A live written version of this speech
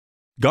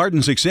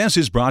Garden Success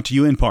is brought to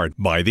you in part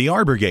by The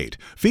Arbor Gate,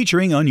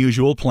 featuring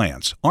unusual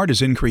plants,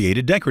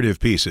 artisan-created decorative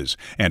pieces,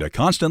 and a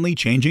constantly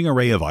changing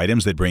array of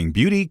items that bring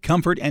beauty,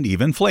 comfort, and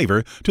even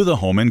flavor to the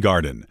home and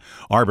garden.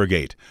 Arbor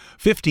Gate,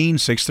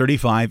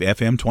 15635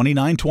 FM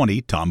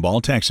 2920,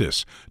 Tomball,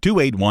 Texas,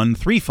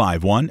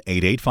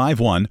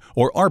 281-351-8851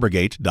 or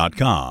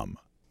arborgate.com.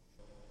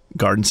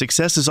 Garden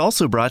Success is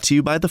also brought to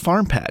you by The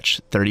Farm Patch,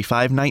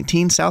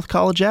 3519 South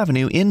College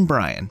Avenue in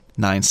Bryan,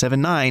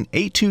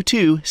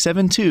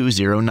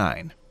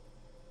 979-822-7209.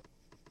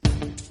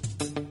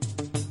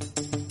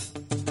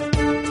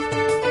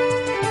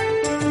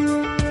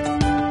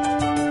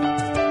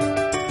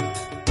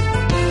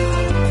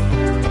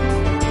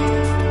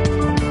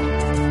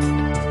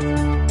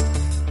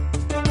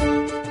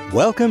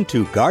 Welcome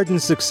to Garden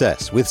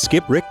Success with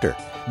Skip Richter,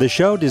 the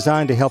show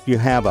designed to help you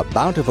have a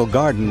bountiful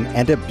garden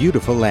and a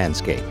beautiful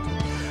landscape.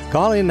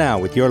 Call in now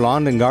with your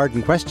lawn and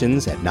garden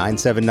questions at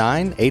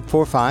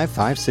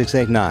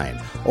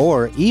 979-845-5689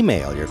 or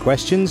email your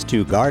questions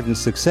to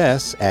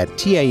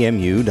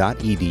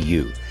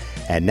gardensuccess@tamu.edu.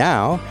 And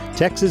now,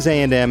 Texas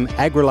A&M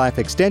AgriLife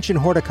Extension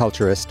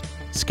horticulturist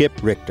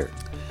Skip Richter.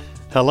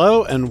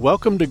 Hello and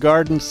welcome to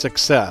Garden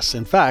Success.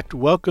 In fact,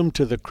 welcome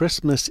to the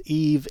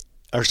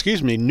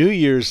New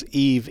Year's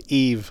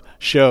Eve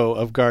show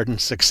of Garden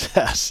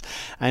Success.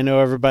 I know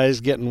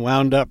everybody's getting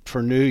wound up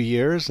for New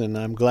Year's, and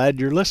I'm glad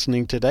you're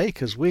listening today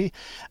because we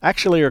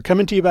actually are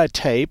coming to you by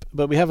tape,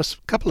 but we have a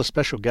couple of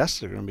special guests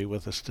that are going to be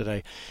with us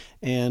today.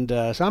 And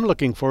so I'm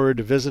looking forward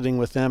to visiting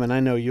with them, and I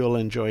know you'll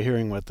enjoy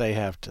hearing what they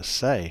have to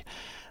say.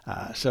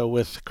 So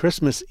with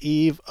Christmas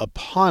Eve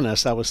upon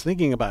us, I was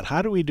thinking about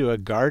how do we do a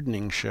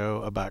gardening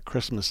show about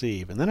Christmas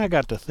Eve? And then I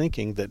got to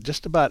thinking that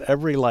just about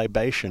every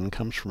libation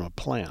comes from a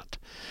plant.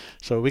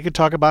 So we could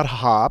talk about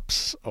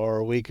hops,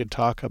 or we could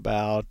talk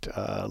about,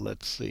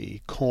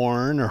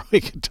 corn, or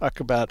we could talk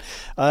about,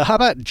 how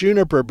about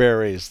juniper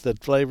berries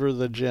that flavor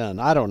the gin?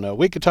 I don't know.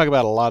 We could talk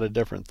about a lot of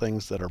different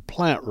things that are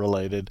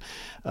plant-related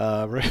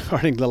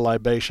regarding the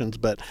libations,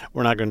 but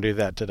we're not going to do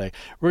that today.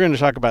 We're going to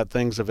talk about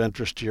things of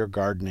interest to your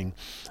gardening.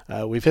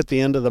 We've hit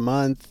the end of the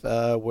month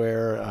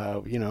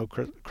where,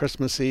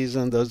 Christmas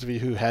season, those of you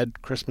who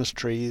had Christmas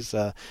trees,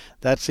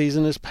 that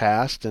season is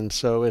past, and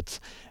so it's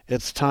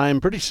time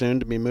pretty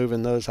soon to be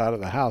moving those out of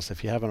the house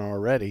if you haven't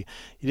already.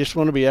 You just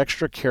want to be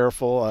extra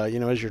careful.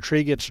 As your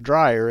tree gets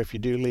drier, if you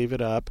do leave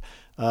it up,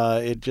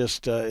 it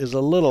just is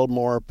a little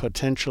more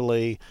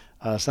potentially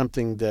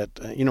something that,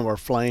 where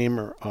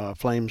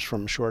flames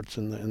from shorts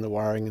in the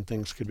wiring and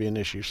things could be an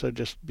issue. So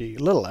just be a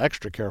little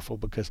extra careful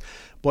because,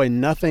 boy,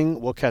 nothing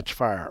will catch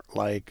fire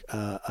like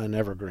an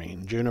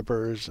evergreen.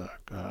 Junipers,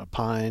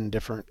 pine,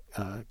 different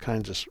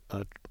kinds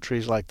of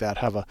trees like that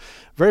have a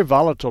very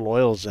volatile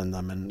oils in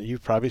them, and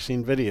you've probably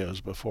seen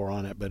videos before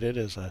on it, but it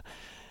is a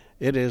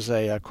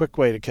quick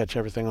way to catch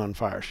everything on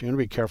fire. So you want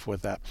to be careful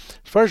with that.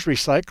 As far as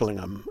recycling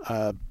them,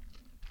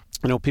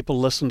 people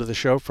listen to the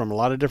show from a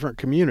lot of different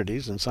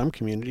communities, and some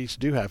communities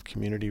do have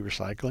community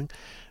recycling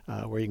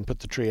where you can put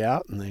the tree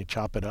out and they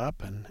chop it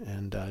up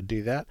and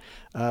do that.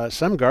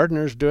 Some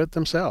gardeners do it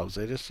themselves.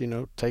 They just,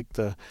 take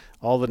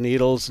all the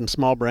needles and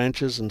small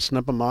branches and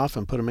snip them off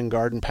and put them in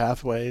garden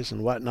pathways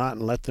and whatnot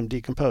and let them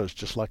decompose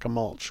just like a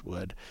mulch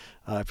would.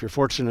 If you're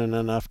fortunate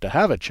enough to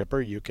have a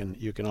chipper, you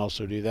can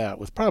also do that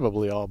with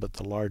probably all but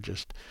the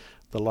largest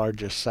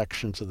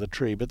sections of the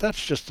tree. But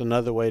that's just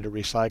another way to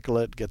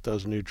recycle it, get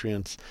those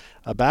nutrients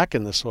back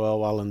in the soil,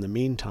 while in the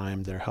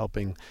meantime they're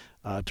helping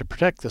to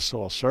protect the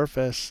soil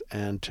surface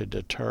and to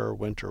deter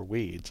winter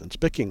weeds. And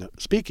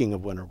speaking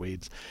of winter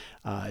weeds,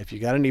 if you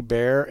got any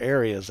bare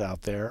areas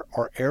out there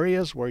or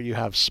areas where you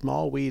have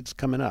small weeds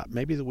coming up,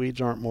 maybe the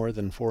weeds aren't more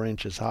than 4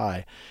 inches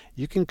high,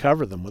 you can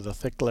cover them with a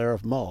thick layer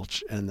of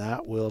mulch and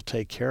that will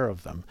take care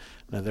of them.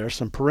 Now there are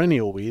some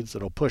perennial weeds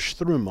that'll push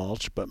through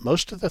mulch, but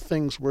most of the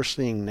things we're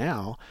seeing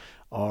now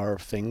are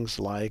things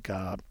like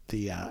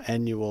the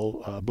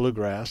annual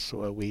bluegrass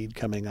weed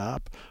coming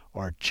up,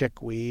 or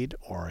chickweed,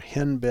 or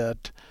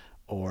henbit,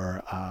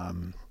 or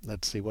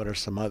what are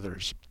some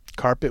others?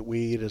 Carpet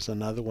weed is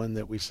another one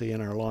that we see in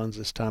our lawns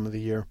this time of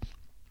the year.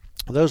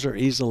 Those are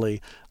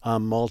easily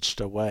mulched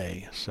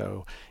away.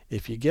 So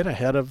if you get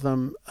ahead of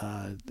them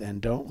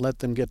and don't let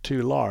them get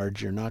too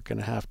large, you're not going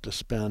to have to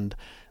spend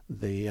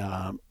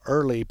the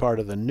early part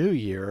of the new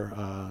year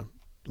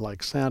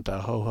like Santa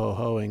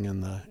ho-ho-hoing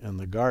in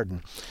the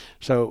garden.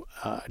 So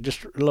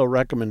just a little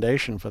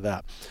recommendation for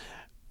that.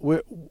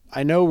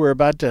 I know we're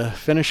about to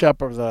finish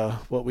up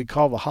what we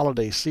call the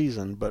holiday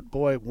season, but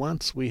boy,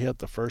 once we hit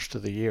the first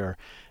of the year,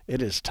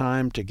 it is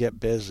time to get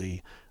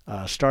busy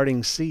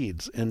starting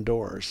seeds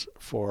indoors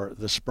for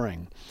the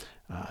spring.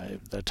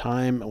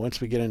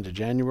 Once we get into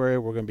January,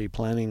 we're going to be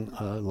planting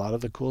a lot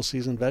of the cool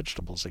season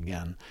vegetables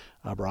again.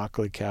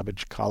 Broccoli,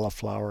 cabbage,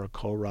 cauliflower,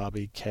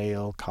 kohlrabi,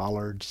 kale,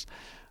 collards,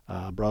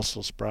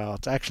 Brussels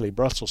sprouts. Actually,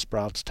 Brussels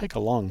sprouts take a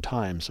long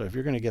time, so if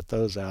you're going to get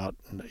those out,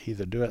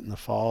 either do it in the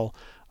fall,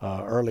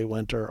 early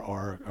winter,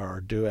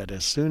 or do it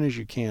as soon as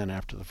you can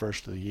after the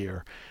first of the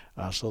year,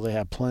 so they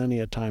have plenty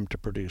of time to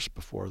produce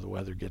before the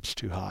weather gets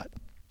too hot.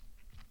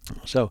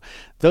 So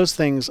those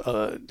things,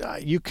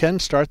 you can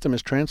start them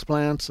as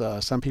transplants.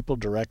 Some people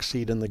direct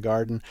seed in the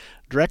garden.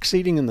 Direct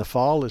seeding in the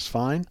fall is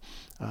fine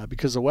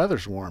because the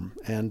weather's warm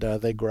and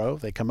they grow.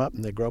 They come up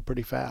and they grow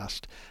pretty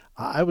fast.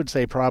 I would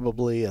say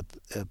probably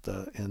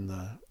in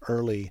the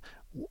early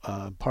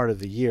part of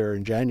the year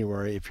in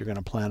January, if you're going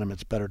to plant them,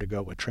 it's better to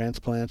go with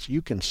transplants.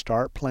 You can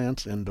start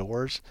plants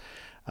indoors.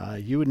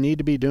 You would need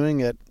to be doing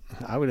it,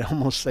 I would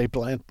almost say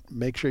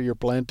make sure you're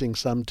planting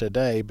some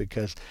today,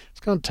 because it's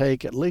going to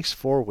take at least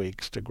 4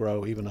 weeks to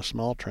grow even a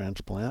small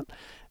transplant.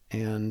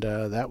 And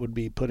that would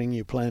be putting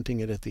you planting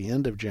it at the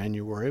end of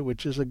January,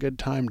 which is a good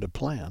time to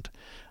plant.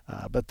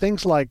 But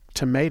things like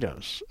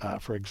tomatoes,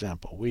 for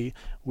example,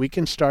 we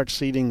can start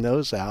seeding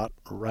those out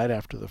right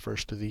after the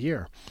first of the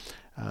year.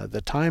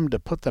 The time to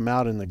put them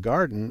out in the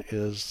garden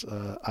is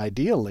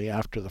ideally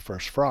after the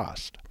first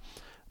frost.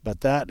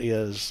 But that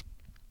is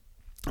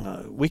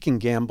we can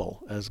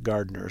gamble as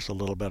gardeners a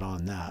little bit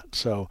on that.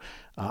 So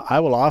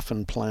I will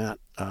often plant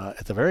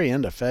at the very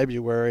end of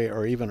February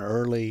or even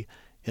early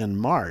in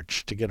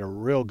March to get a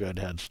real good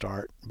head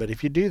start. But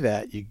if you do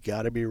that, you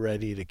got to be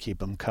ready to keep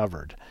them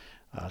covered.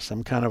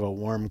 Some kind of a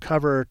warm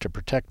cover to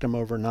protect them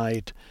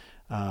overnight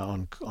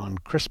on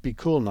crispy,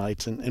 cool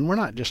nights. And we're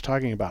not just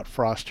talking about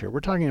frost here. We're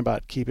talking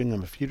about keeping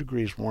them a few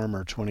degrees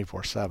warmer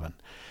 24/7,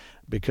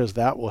 because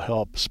that will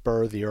help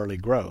spur the early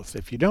growth.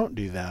 If you don't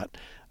do that,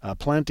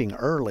 planting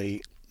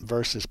early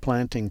versus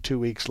planting 2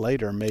 weeks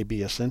later may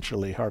be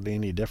essentially hardly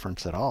any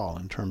difference at all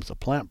in terms of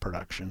plant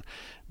production,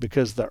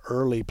 because the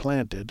early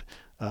planted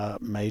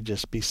may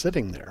just be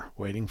sitting there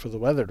waiting for the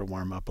weather to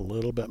warm up a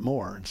little bit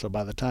more. And so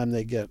by the time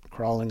they get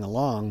crawling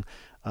along,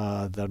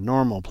 the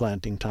normal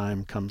planting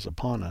time comes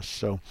upon us.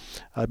 So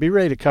be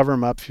ready to cover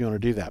them up if you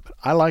want to do that. But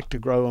I like to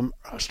grow them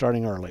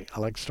starting early. I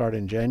like to start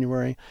in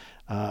January,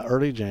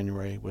 early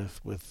January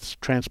with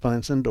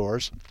transplants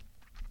indoors.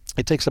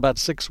 It takes about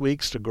 6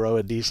 weeks to grow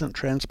a decent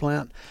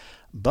transplant,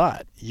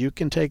 but you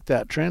can take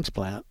that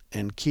transplant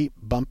and keep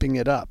bumping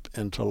it up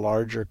into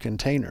larger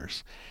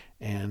containers.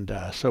 And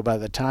so by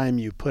the time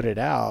you put it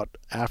out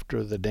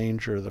after the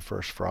danger of the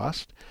first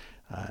frost,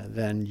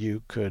 then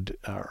you could,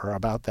 or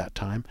about that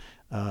time,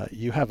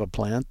 you have a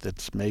plant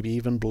that's maybe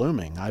even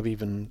blooming. I've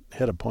even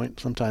hit a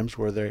point sometimes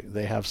where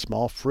they have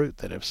small fruit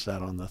that have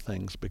set on the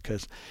things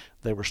because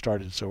they were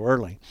started so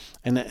early.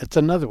 And it's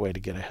another way to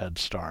get a head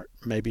start.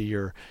 Maybe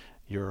your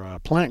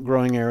plant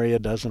growing area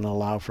doesn't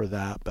allow for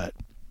that, but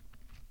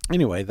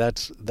anyway,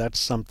 that's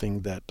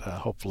something that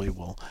hopefully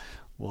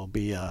will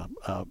be a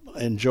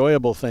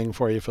enjoyable thing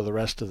for you for the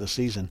rest of the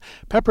season.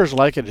 Peppers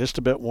like it just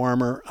a bit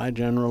warmer. I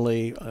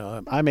generally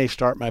I may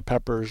start my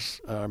peppers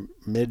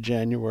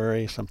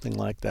mid-January, something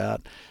like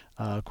that.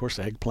 Of course,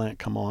 eggplant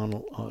come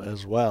on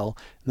as well.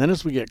 And then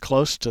as we get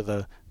close to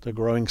the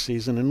growing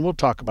season, and we'll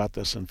talk about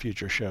this in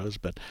future shows,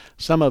 but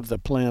some of the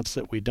plants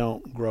that we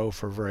don't grow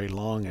for very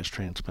long as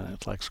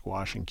transplants, like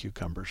squash and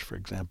cucumbers, for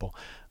example,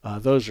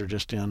 those are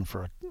just in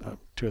for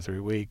 2 or 3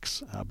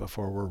 weeks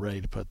before we're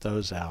ready to put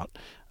those out.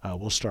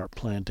 We'll start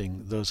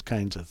planting those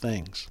kinds of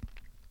things.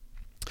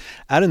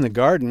 Out in the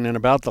garden and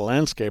about the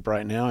landscape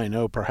right now, I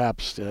know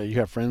perhaps you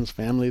have friends,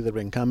 family that have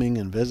been coming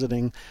and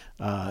visiting.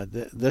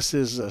 This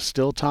is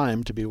still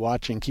time to be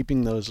watching,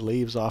 keeping those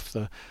leaves off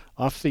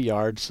the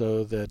yard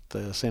so that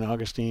the St.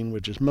 Augustine,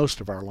 which is most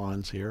of our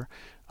lawns here,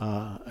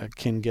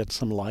 can get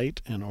some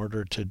light in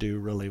order to do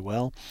really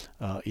well.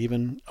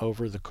 Even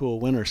over the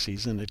cool winter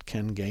season, it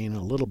can gain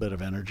a little bit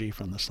of energy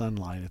from the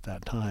sunlight at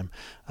that time.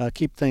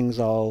 Keep things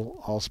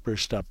all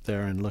spruced up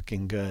there and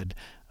looking good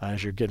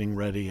as you're getting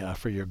ready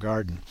for your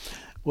garden.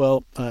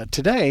 Well,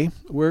 today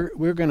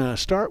we're going to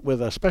start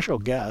with a special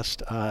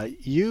guest.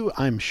 You,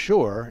 I'm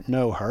sure,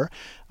 know her.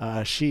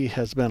 She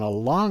has been a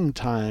long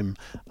time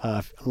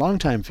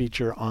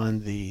feature on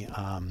the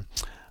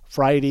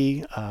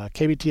Friday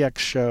KBTX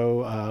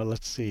show.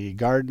 Let's see,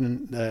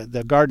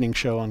 the gardening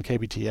show on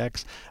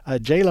KBTX.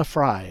 Jayla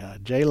Fry.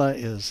 Jayla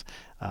is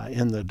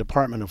in the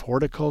Department of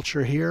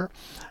Horticulture here.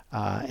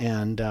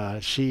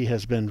 And she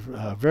has been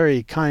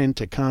very kind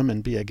to come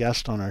and be a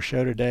guest on our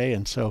show today.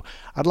 And so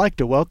I'd like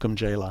to welcome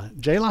Jayla.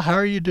 Jayla, how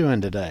are you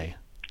doing today?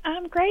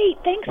 I'm great.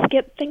 Thanks,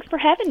 Skip. Thanks for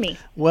having me.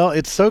 Well,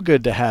 it's so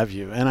good to have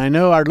you. And I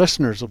know our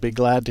listeners will be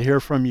glad to hear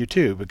from you,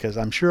 too, because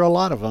I'm sure a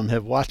lot of them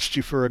have watched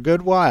you for a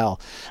good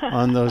while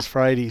on those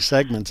Friday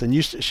segments. And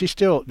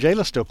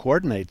Jayla still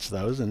coordinates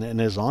those and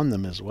is on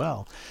them as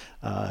well.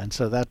 And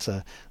so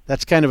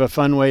that's kind of a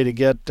fun way to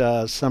get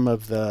some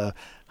of the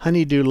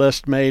honey-do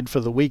list made for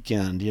the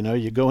weekend. You know,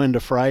 you go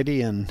into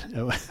Friday and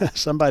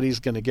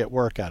somebody's going to get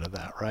work out of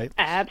that, right?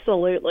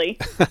 Absolutely.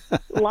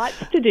 Lots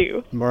to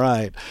do.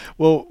 Right.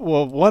 Well,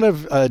 one of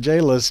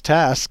Jayla's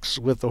tasks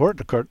with the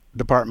Horticulture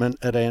Department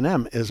at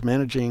A&M is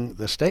managing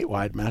the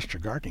statewide Master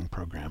Gardening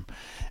Program.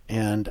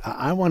 And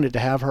I wanted to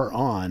have her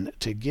on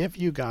to give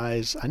you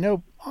guys,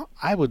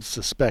 I would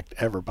suspect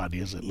everybody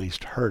has at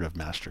least heard of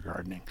Master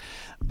Gardening,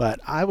 but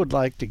I would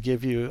like to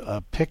give you a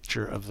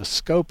picture of the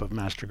scope of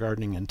Master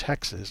Gardening in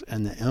Texas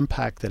and the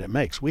impact that it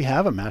makes. We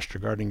have a Master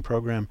Gardening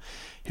program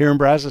here in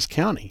Brazos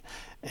County,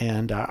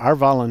 and our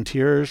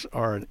volunteers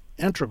are an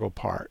integral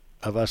part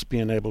of us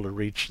being able to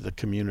reach the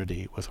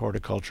community with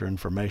horticulture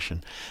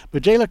information.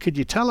 But Jayla, could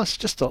you tell us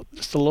just a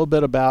little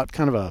bit about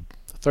kind of a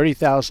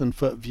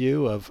 30,000-foot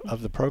view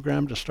of the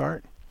program to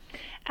start?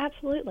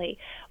 Absolutely.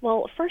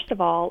 Well, first of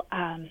all,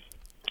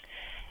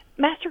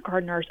 Master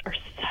Gardeners are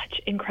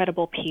such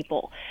incredible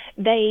people.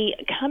 They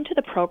come to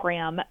the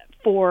program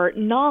for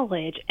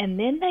knowledge, and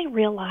then they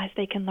realize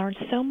they can learn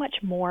so much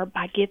more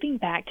by giving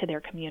back to their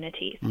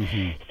communities.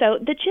 Mm-hmm. So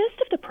the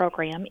gist of the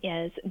program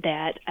is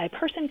that a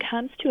person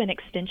comes to an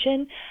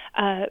extension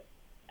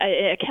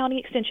a county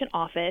extension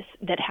office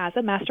that has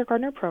a Master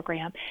Gardener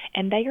program,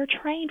 and they are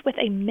trained with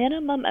a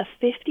minimum of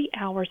 50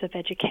 hours of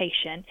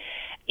education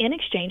in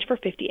exchange for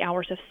 50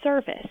 hours of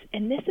service.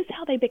 And this is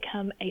how they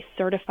become a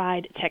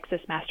certified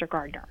Texas Master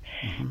Gardener.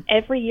 Mm-hmm.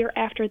 Every year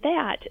after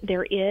that,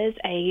 there is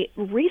a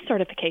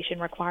recertification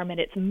requirement.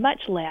 It's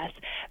much less,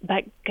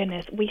 but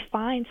goodness, we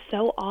find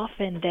so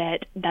often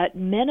that that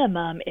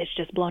minimum is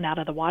just blown out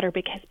of the water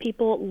because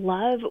people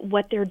love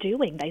what they're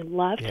doing. They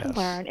love to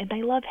learn, and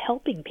they love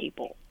helping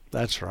people.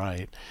 That's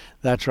right.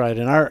 That's right.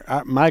 And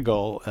my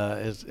goal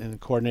is in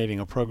coordinating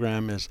a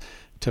program is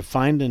to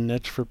find a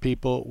niche for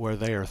people where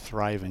they are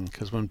thriving.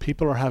 Because when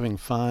people are having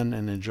fun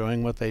and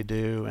enjoying what they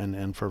do,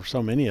 and for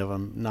so many of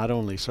them, not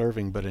only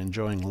serving but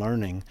enjoying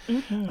learning,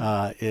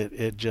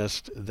 they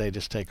just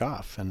take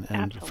off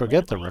and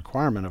forget the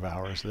requirement of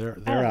hours.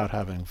 They're out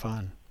having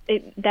fun.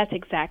 That's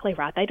exactly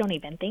right. They don't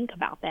even think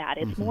about that.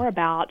 It's more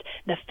about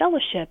the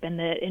fellowship and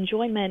the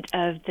enjoyment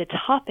of the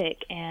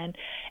topic, and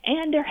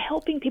they're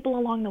helping people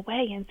along the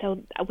way. And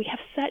so we have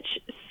such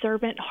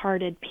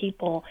servant-hearted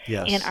people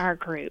in our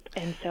group,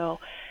 and so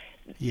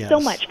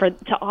much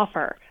to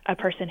offer a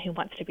person who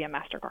wants to be a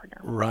Master Gardener.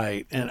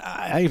 Right. And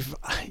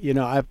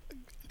Jayla,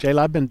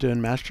 I've been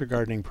doing Master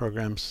Gardening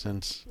programs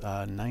since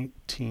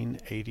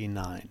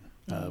 1989.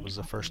 It was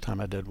the first time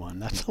I did one.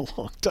 That's a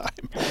long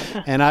time.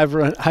 And I've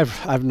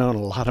known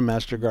a lot of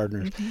Master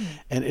Gardeners,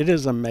 and it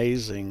is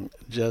amazing.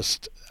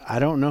 Just, I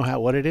don't know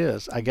what it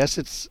is. I guess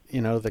it's,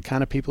 the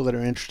kind of people that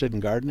are interested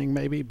in gardening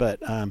maybe, but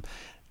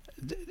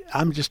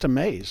I'm just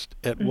amazed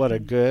at what a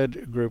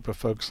good group of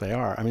folks they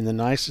are. I mean, the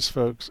nicest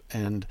folks,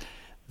 and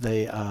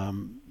they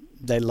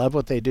love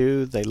what they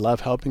do. They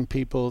love helping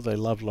people. They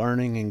love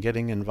learning and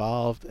getting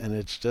involved. And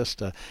it's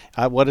just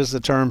what is the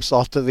term,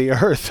 salt of the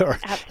earth? Or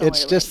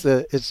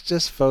Absolutely. it's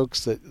just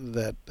folks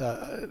that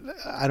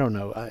I don't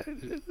know.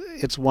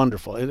 It's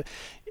wonderful.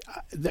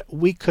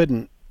 We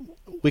couldn't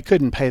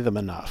pay them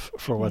enough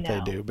for what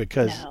they do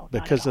because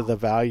of the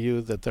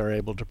value that they're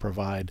able to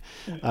provide.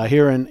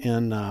 Here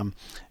in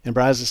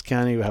Brazos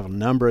County, we have a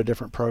number of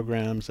different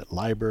programs at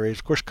libraries.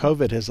 Of course,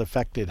 COVID has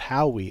affected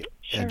how we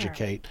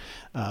educate,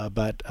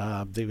 but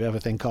we have a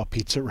thing called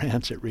Pizza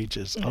Ranch. It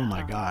reaches, oh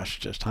my gosh,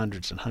 just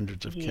hundreds and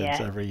hundreds of kids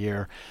every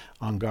year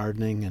on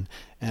gardening.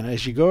 And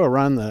as you go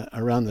around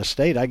the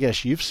state, I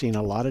guess you've seen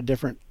a lot of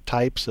different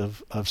types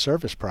of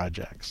service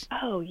projects.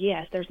 Oh,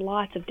 yes. There's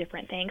lots of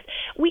different things.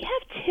 We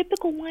have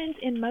typical ones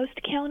in most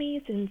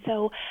counties, and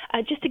so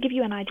just to give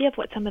you an idea of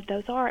what some of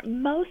those are,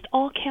 most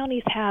all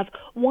counties have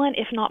one,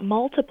 if not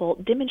multiple,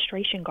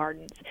 demonstration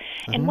gardens.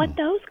 And what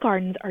those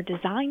gardens are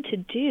designed to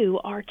do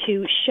are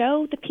to show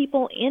the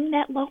people in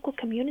that local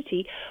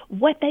community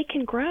what they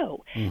can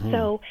grow.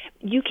 So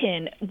you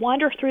can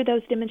wander through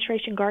those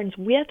demonstration gardens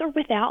with or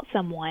without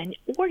someone,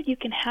 or you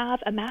can have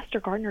a Master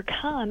Gardener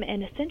come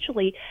and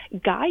essentially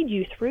guide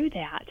you through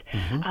that.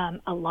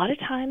 A lot of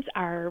times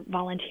our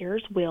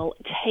volunteers will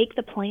take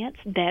the plants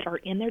that are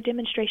in their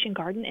demonstration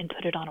garden and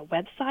put it on a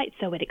website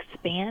so it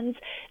expands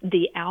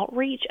the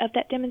outreach of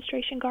that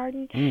demonstration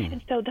garden.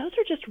 And so those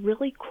are just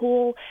really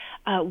cool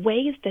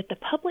ways that the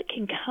public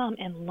can come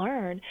and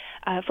learn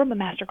from a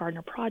Master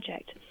Gardener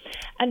project.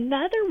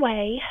 Another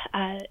way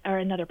or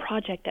another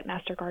project that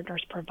Master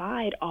Gardeners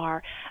provide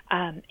are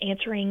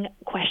answering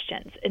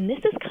questions. And this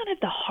is kind of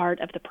the heart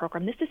of the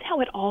program. This is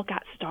how it all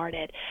got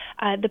started.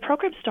 The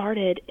program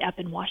started up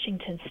in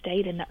Washington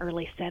State in the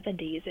early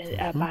 70s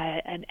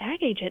by an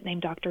ag agent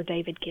named Dr.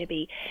 David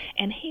Gibby,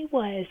 and he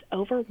was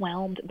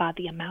overwhelmed by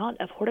the amount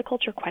of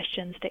horticulture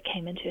questions that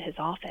came into his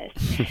office,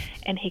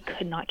 and he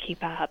could not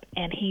keep up.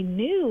 And he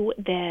knew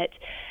that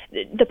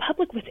the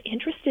public was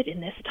interested in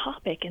this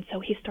topic, and so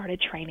he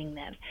started training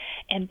them.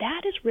 And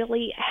that is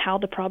really how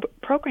the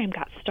program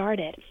got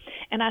started.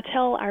 And I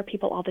tell our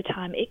people all the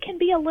time, it can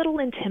be a little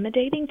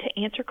intimidating to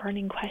answer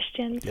gardening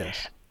questions,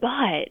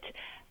 but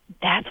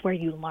that's where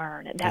you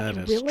learn. That's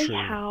really true.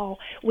 How,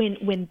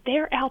 when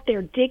they're out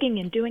there digging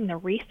and doing the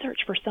research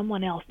for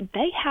someone else,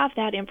 they have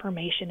that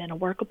information in a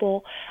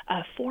workable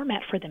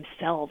format for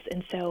themselves.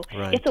 And so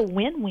it's a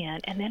win-win.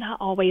 And then I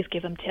always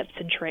give them tips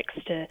and tricks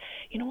to,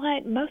 you know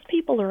what, most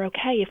people are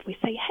okay if we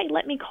say, hey,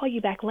 let me call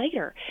you back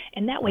later.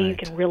 And that way you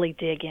can really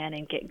dig in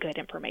and get good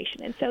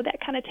information. And so that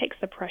kind of takes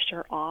the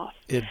pressure off.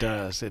 It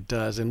does.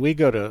 And we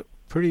go to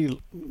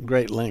pretty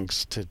great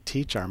lengths to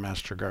teach our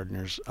Master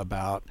Gardeners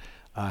about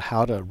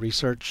how to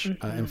research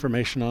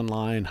information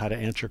online, how to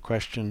answer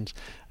questions.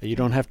 You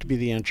don't have to be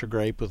the answer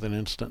grape with an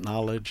instant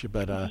knowledge,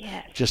 but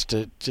just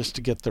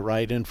to get the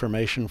right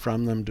information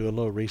from them, do a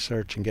little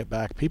research and get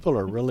back. People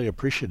are really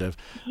appreciative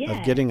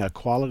of getting a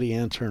quality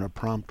answer in a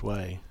prompt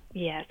way.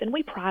 Yes, and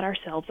we pride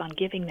ourselves on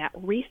giving that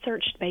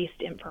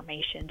research-based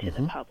information to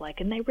the public,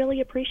 and they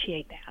really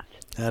appreciate that.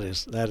 That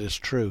is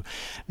true.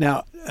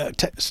 Now,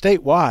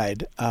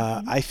 statewide,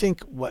 I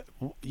think what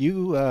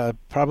you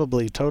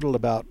probably totaled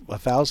about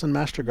 1,000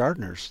 Master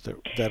Gardeners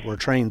that were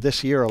trained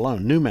this year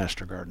alone, new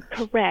Master Gardeners.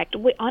 Correct.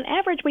 On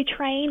average, we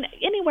train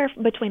anywhere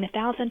between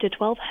 1,000 to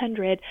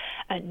 1,200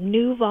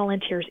 new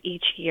volunteers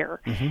each year,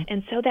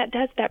 and so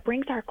that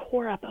brings our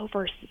core up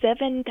over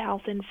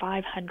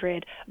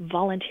 7,500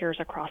 volunteers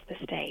across the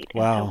state.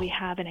 Wow. And so we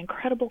have an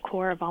incredible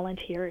core of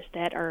volunteers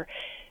that are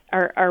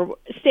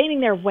standing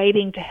there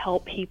waiting to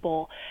help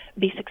people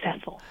be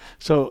successful.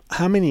 So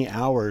how many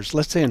hours,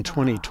 let's say in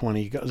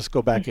 2020, let's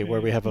go back where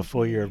we have a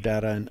full year of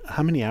data, and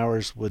how many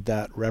hours would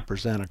that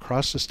represent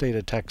across the state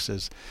of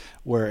Texas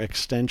where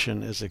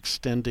extension is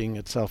extending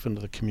itself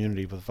into the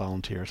community with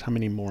volunteers? How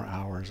many more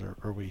hours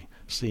are we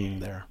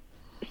seeing there?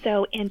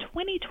 So in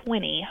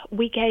 2020,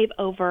 we gave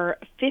over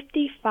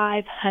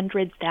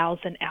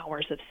 5,500,000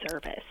 hours of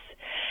service.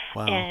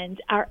 Wow. And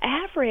our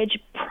average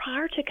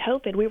prior to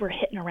COVID, we were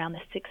hitting around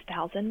the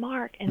 6,000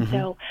 mark. And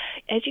so,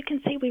 as you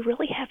can see, we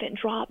really haven't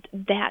dropped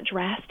that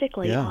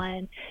drastically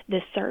on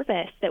the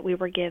service that we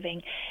were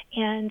giving.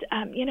 And,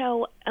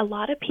 a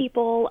lot of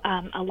people,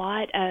 a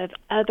lot of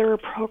other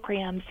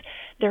programs,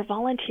 their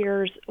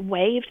volunteers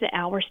waived the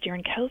hours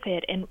during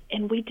COVID, and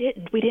we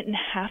didn't. We didn't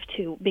have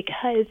to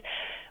because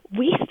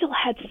we still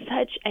had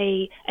such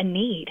a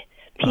need.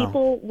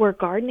 People were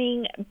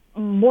gardening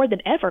more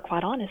than ever,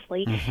 quite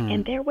honestly,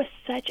 and there was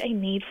such a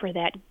need for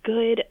that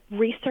good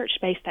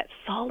research-based, that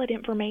solid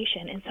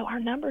information, and so our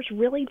numbers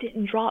really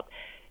didn't drop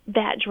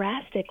that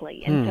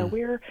drastically, and so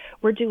we're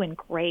doing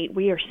great.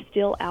 We are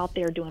still out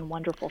there doing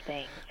wonderful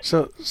things.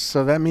 So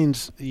that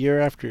means year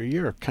after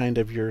year, kind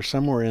of, you're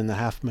somewhere in the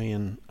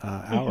 500,000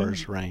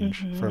 hours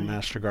range for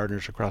Master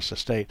Gardeners across the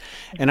state.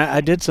 And I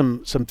did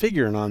some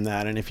figuring on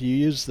that, and if you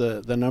use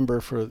the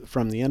number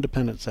from the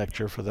independent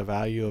sector for the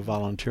value of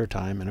volunteer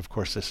time, and of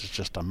course this is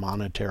just a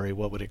monetary,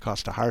 what would it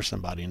cost to hire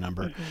somebody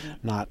number,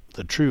 not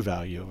the true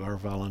value of our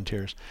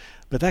volunteers.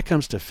 But that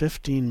comes to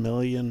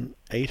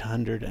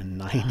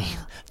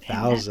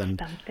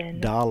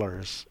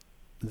 $15,890,000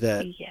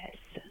 that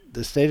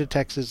the state of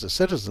Texas, the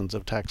citizens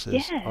of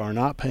Texas, are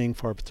not paying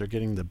for, but they're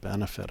getting the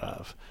benefit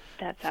of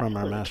from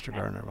our Master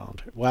Gardener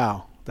volunteer.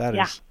 Wow,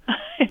 that's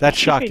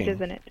shocking,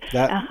 isn't it?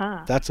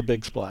 That's a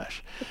big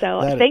splash.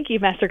 So thank you,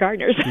 Master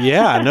Gardeners.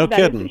 Yeah, no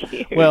kidding.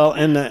 Well,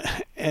 and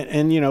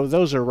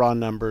those are raw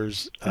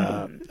numbers,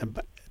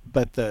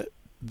 but the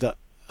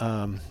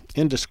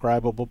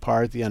indescribable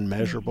part, the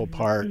unmeasurable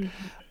part,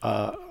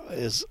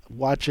 is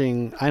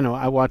watching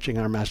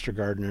our Master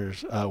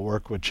Gardeners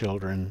work with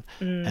children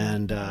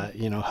and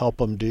help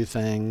them do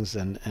things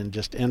and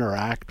just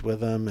interact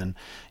with them. And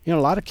a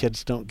lot of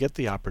kids don't get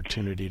the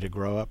opportunity to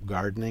grow up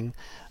gardening.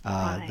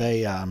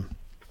 They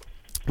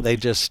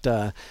just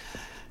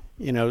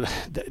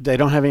they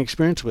don't have any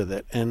experience with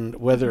it. And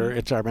whether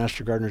it's our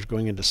Master Gardeners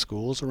going into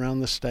schools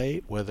around the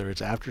state, whether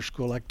it's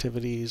after-school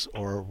activities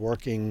or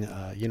working,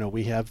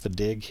 we have the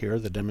DIG here,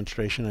 the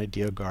Demonstration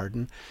Idea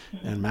Garden,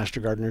 and Master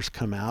Gardeners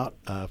come out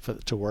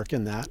to work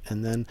in that.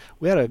 And then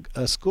we had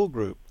a school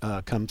group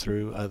come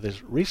through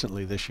this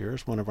year,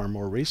 is one of our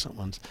more recent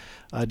ones,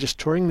 just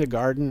touring the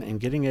garden and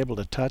getting able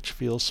to touch,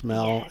 feel,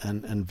 smell,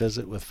 and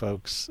visit with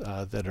folks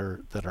that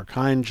are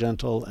kind,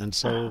 gentle, and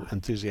so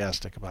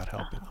enthusiastic about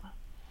helping them.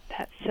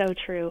 That's so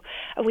true.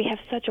 We have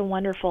such a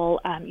wonderful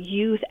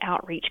youth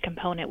outreach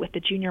component with the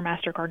Junior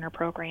Master Gardener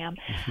program.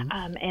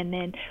 And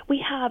then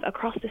we have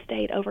across the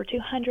state over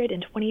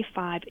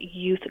 225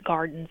 youth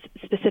gardens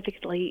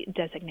specifically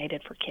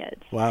designated for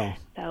kids. Wow.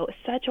 So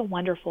such a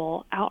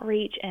wonderful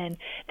outreach, and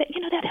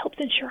that helps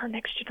ensure our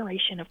next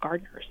generation of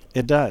gardeners.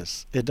 It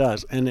does.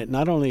 And it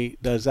not only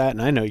does that,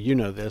 and I know you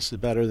know this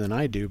better than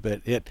I do,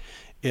 but it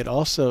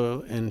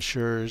also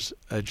ensures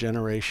a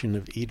generation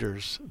of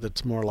eaters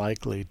that's more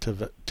likely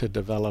to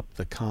develop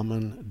the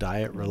common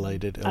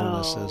diet-related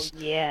illnesses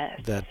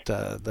that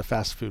the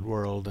fast food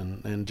world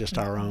and just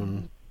our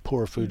own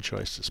poor food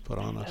choices put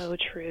on us. So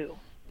true.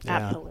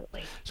 Yeah.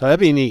 Absolutely. So that'd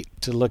be neat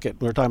to look at.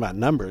 We're talking about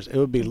numbers. It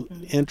would be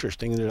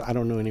interesting. I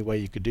don't know any way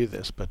you could do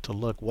this, but to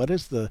look, what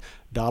is the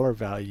dollar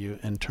value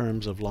in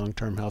terms of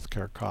long-term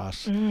healthcare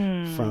costs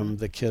from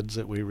the kids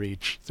that we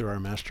reach through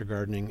our Master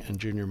Gardening and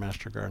Junior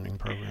Master Gardening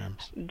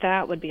programs?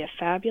 That would be a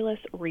fabulous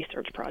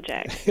research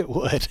project. It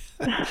would.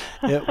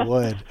 It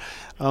would.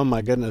 Oh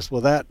my goodness.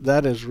 Well,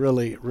 that is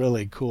really,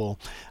 really cool.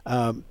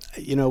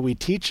 We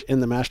teach in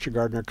the Master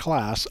Gardener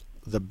class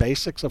the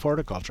basics of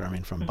horticulture. I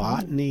mean, from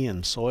botany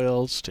and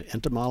soils to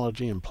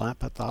entomology and plant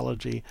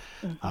pathology,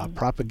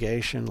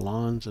 propagation,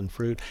 lawns and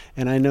fruit.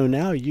 And I know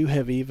now you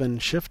have even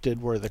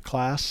shifted where the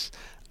class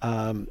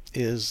there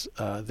is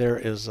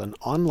an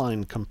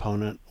online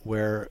component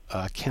where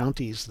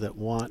counties that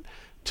want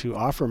to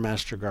offer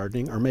Master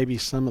Gardening, or maybe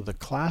some of the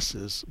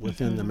classes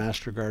within the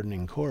Master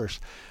Gardening course,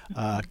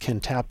 can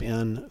tap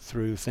in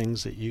through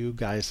things that you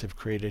guys have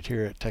created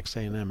here at Texas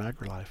A&M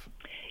AgriLife.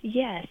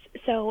 Yes.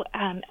 So,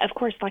 of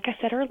course, like I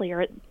said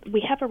earlier,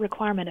 we have a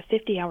requirement of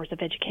 50 hours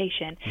of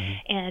education.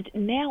 And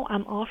now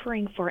I'm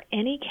offering for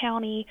any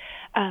county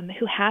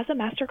who has a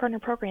Master Gardener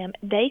program,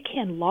 they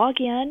can log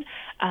in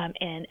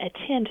and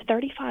attend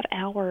 35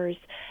 hours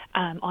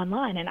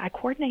online. And I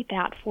coordinate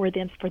that for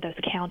them for those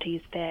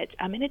counties that,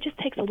 it just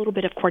takes a little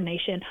bit of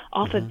coordination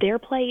off of their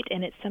plate,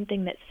 and it's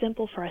something that's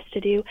simple for us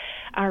to do.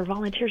 Our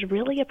volunteers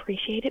really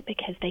appreciate it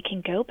because they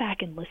can go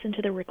back and listen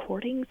to the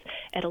recordings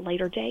at a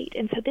later date.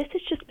 And so this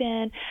has just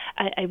been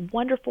a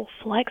wonderful,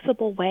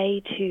 flexible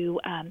way to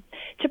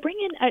bring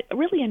in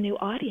really a new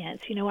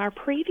audience. You know, our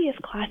previous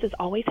classes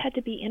always had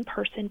to be in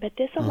person, but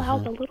this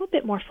allows a little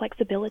bit more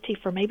flexibility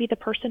for maybe the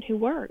person who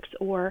works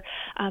or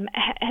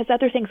has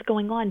other things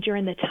going on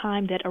during the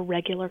time that a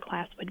regular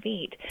class would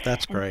meet.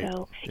 That's great.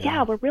 So,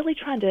 yeah, we're really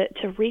trying to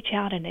reach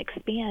out and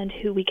expand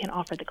who we can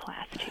offer the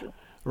class to.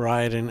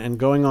 Right, and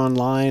going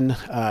online,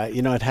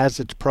 it has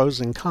its pros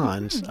and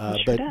cons,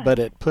 but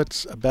it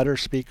puts better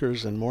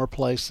speakers in more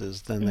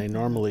places than they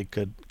normally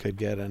could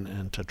get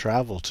and to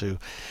travel to.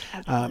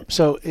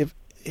 So if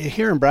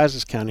here in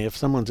Brazos County, if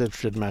someone's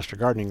interested in Master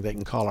Gardening, they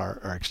can call our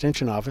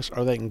extension office,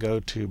 or they can go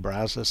to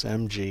Brazos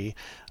MG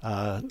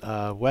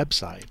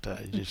website.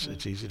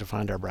 It's easy to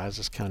find our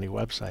Brazos County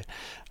website.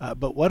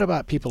 But what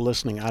about people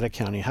listening out of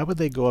county? How would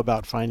they go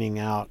about finding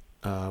out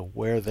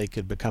where they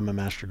could become a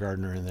Master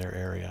Gardener in their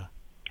area?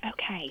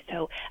 Okay,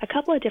 so a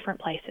couple of different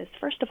places.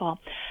 First of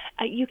all,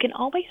 you can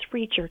always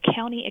reach your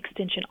county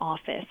extension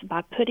office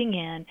by putting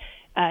in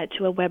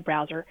to a web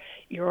browser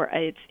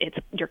it's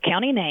your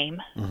county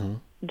name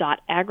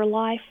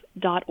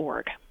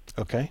 .agrilife.org.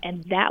 Okay.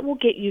 And that will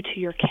get you to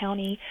your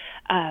county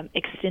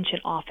extension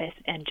office,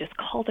 and just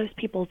call those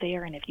people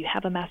there. And if you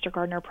have a Master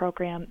Gardener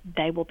program,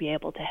 they will be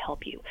able to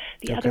help you.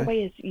 The other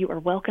way is you are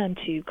welcome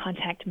to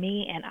contact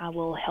me, and I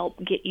will help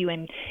get you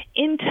in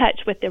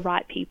touch with the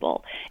right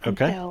people. And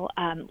so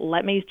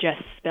let me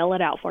just spell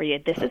it out for you.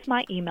 This is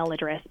my email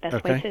address,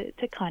 best way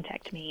to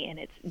contact me, and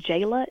it's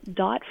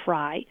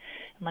jayla.fry.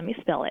 Let me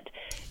spell it.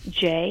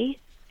 JAYLA.FRY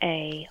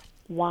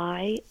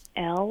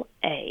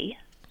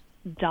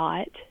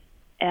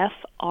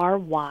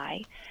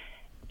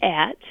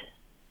at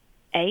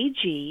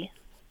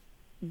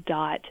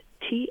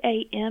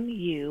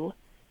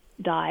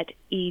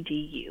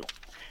ag.tamu.edu.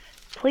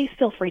 Please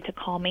feel free to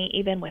call me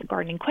even with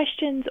gardening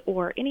questions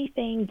or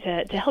anything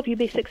to help you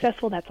be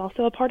successful. That's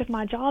also a part of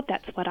my job.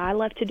 That's what I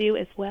love to do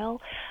as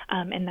well.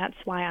 And that's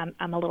why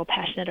I'm a little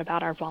passionate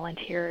about our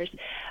volunteers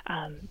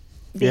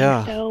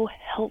being so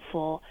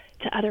helpful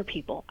to other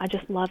people. I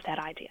just love that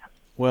idea.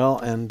 Well,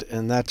 and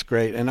that's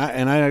great, and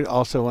I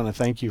also want to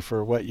thank you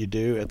for what you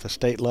do at the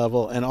state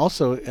level, and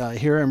also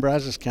here in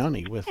Brazos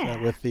County with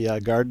the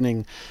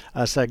gardening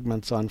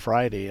segments on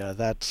Friday.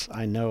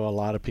 I know a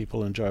lot of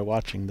people enjoy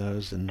watching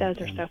those, and those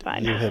are so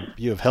fun.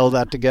 You have held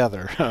that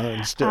together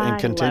and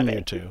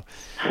continue to.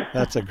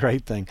 That's a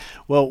great thing.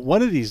 Well,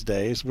 one of these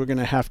days we're going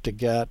to have to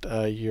get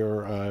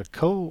your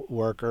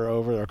cohort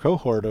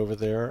over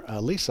there,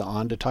 Lisa,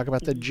 on to talk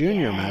about the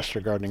Junior Master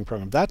Gardening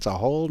Program. That's a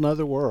whole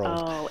nother world.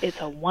 Oh, it's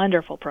a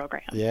wonderful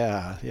program.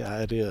 Yeah,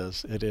 it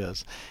is.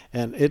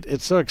 And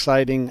it's so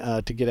exciting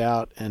to get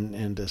out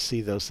and to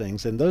see those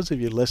things. And those of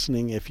you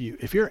listening, if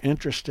you're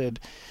interested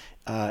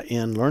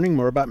in learning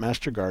more about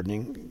Master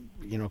Gardening,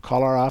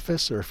 call our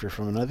office, or if you're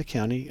from another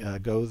county,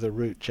 go the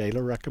route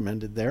Jayla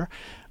recommended there.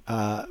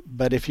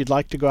 But if you'd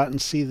like to go out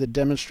and see the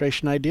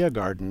demonstration idea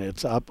garden,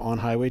 it's up on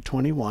Highway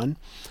 21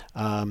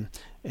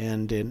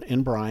 and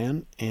in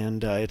Bryan,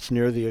 and it's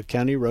near the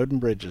County Road and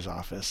Bridges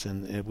office,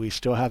 and we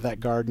still have that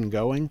garden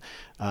going.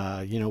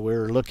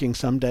 We're looking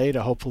someday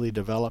to hopefully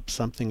develop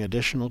something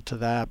additional to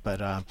that,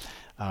 but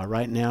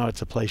right now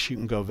it's a place you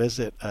can go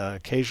visit.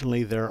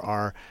 Occasionally there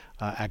are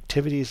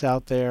activities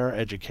out there,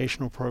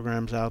 educational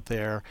programs out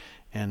there,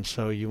 and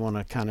so you want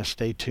to kind of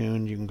stay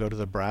tuned. You can go to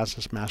the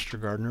Brazos Master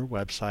Gardener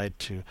website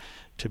to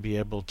be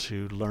able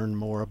to learn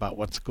more about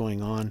what's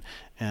going on.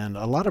 And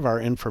a lot of our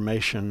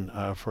information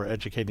for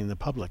educating the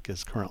public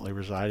is currently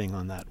residing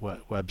on that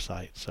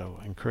website. So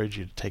I encourage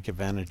you to take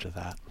advantage of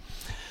that.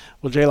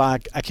 Well,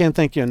 Jayla, I can't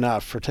thank you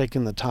enough for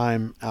taking the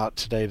time out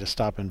today to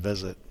stop and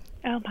visit.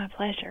 Oh, my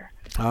pleasure.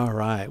 All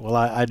right. Well,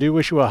 I do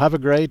wish you well. Have a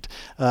great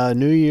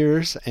New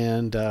Year's,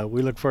 and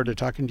we look forward to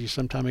talking to you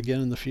sometime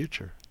again in the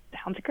future.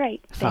 Sounds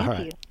great. Thank you. All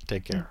right.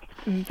 Take care.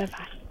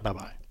 Bye-bye.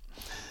 Bye-bye.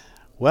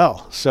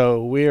 Well,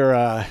 so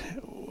we're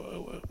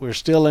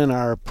still in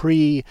our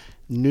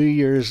pre-New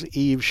Year's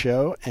Eve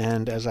show,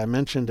 and as I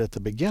mentioned at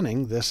the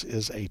beginning, this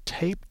is a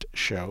taped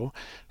show.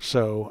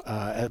 So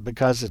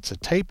because it's a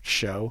taped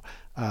show,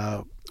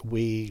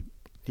 you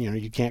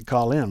can't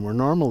call in. We're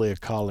normally a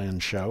call-in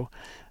show,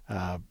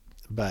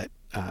 but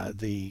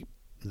the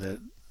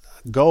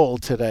goal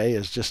today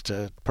is just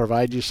to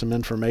provide you some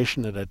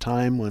information at a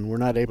time when we're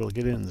not able to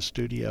get in the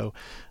studio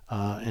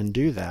and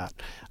do that.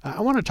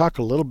 I want to talk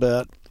a little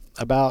bit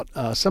about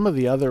some of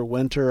the other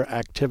winter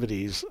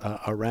activities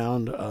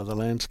around the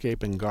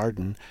landscape and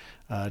garden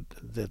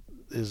that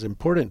is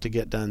important to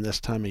get done this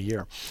time of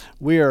year.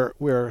 We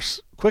are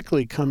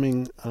quickly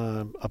coming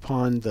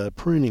upon the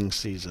pruning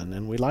season,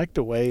 and we like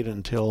to wait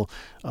until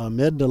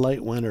mid to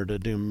late winter to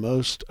do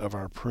most of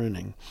our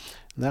pruning.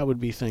 And that would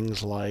be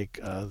things like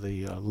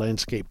the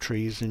landscape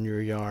trees in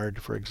your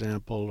yard, for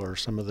example, or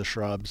some of the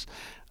shrubs.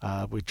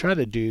 We try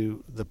to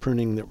do the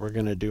pruning that we're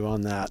going to do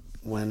on that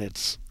when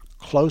it's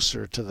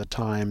closer to the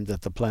time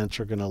that the plants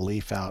are going to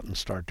leaf out and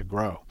start to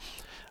grow.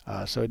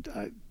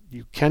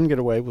 You can get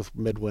away with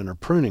midwinter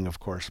pruning, of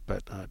course,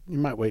 but you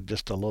might wait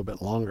just a little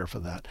bit longer for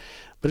that.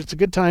 But it's a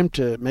good time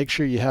to make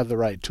sure you have the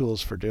right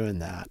tools for doing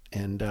that.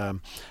 And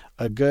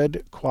a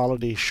good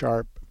quality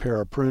sharp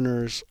pair of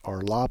pruners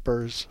or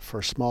loppers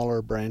for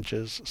smaller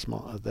branches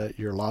that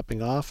you're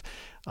lopping off,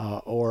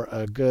 or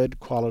a good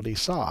quality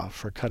saw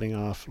for cutting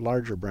off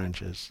larger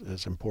branches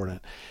is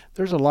important.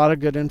 There's a lot of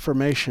good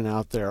information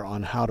out there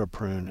on how to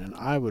prune, and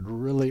I would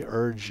really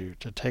urge you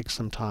to take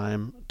some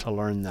time to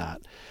learn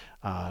that.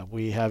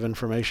 We have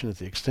information at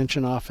the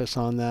Extension office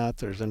on that.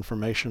 There's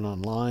information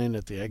online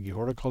at the Aggie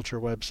Horticulture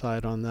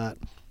website on that.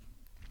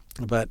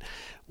 But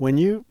when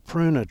you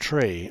prune a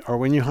tree, or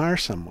when you hire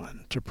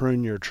someone to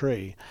prune your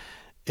tree,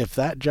 if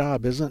that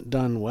job isn't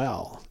done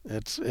well,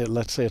 let's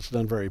say it's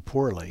done very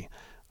poorly,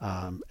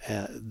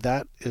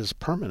 that is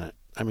permanent.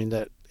 I mean,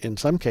 that in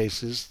some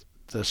cases,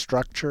 the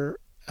structure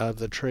of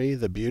the tree,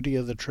 the beauty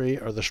of the tree,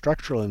 or the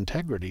structural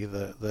integrity,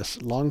 the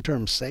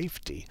long-term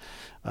safety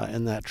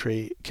in that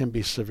tree can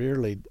be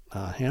severely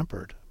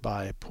hampered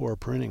by poor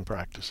pruning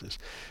practices.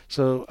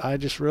 So I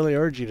just really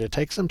urge you to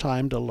take some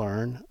time to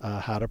learn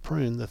how to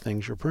prune the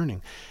things you're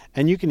pruning.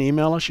 And you can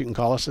email us, you can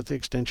call us at the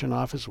Extension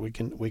office. We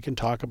can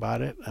talk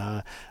about it.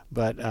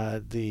 But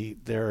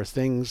there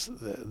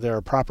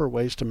are proper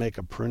ways to make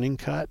a pruning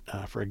cut.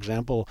 For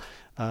example,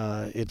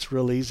 it's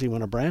real easy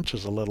when a branch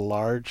is a little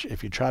large.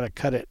 If you try to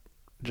cut it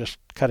just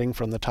cutting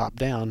from the top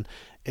down,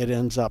 it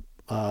ends up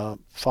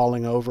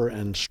falling over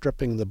and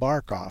stripping the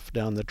bark off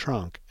down the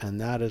trunk.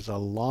 And that is a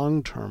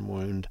long-term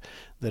wound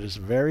that is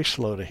very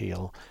slow to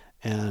heal.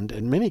 And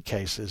in many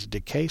cases,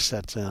 decay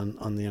sets in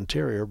on the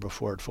interior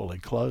before it fully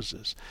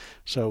closes.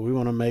 So we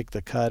want to make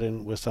the cut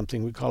in with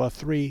something we call a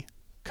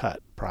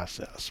 3-cut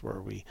process,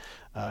 where we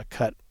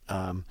cut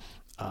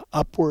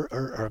upward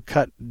or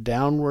cut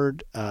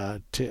downward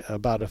to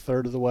about a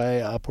third of the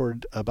way,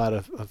 upward about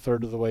a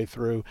third of the way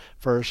through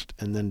first,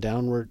 and then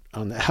downward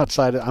on the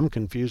outside. I'm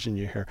confusing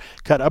you here.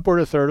 Cut upward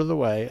a third of the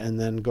way, and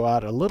then go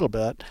out a little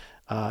bit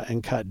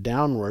and cut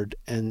downward,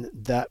 and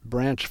that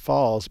branch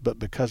falls, but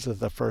because of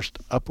the first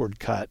upward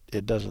cut,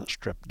 it doesn't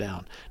strip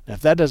down. Now,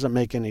 if that doesn't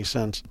make any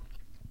sense,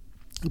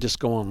 just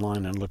go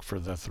online and look for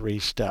the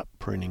 3-step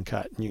pruning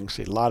cut, and you can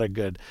see a lot of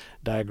good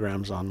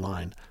diagrams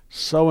online.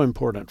 So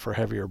important for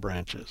heavier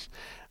branches.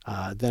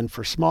 Then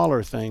for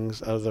smaller things,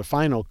 the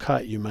final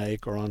cut you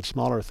make, or on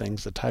smaller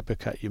things, the type of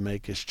cut you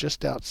make is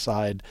just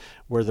outside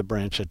where the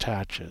branch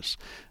attaches.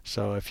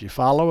 So if you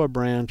follow a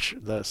branch,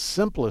 the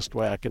simplest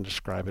way I can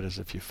describe it is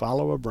if you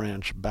follow a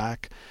branch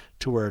back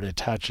to where it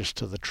attaches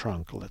to the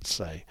trunk, let's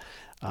say.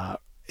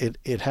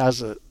 It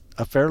has a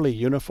fairly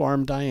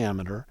uniform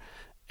diameter,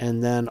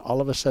 and then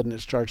all of a sudden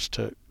it starts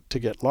to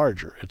get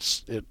larger.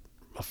 It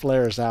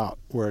flares out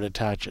where it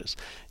attaches.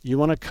 You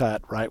want to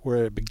cut right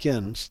where it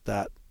begins,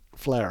 that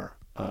flare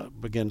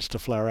begins to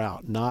flare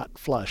out, not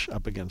flush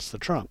up against the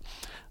trunk.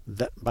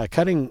 By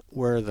cutting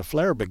where the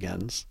flare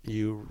begins,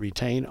 you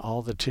retain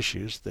all the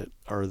tissues that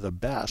are the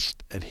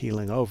best at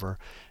healing over,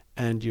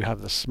 and you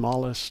have the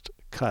smallest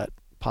cut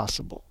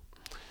possible.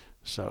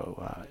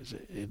 So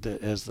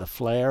as the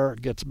flare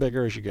gets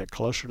bigger, as you get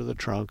closer to the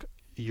trunk,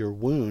 your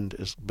wound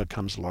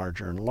becomes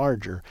larger and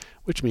larger,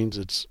 which means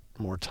it's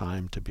more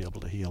time to be able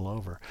to heal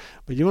over.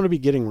 But you want to be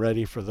getting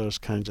ready for those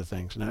kinds of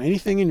things. Now,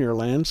 anything in your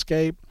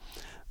landscape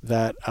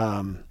that,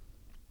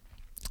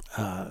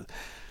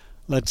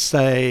 let's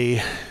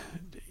say,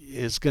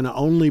 is going to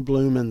only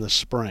bloom in the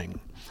spring,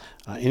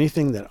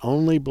 anything that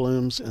only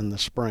blooms in the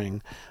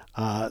spring,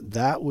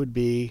 that would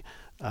be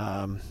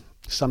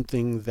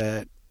something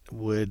that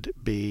would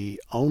be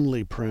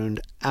only pruned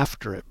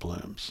after it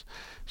blooms.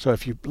 So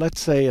if let's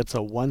say it's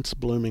a once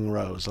blooming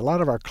rose. A lot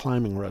of our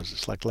climbing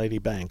roses, like Lady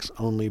Banks,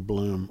 only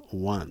bloom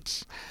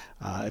once.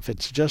 If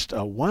it's just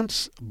a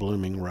once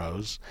blooming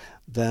rose,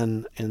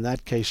 then in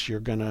that case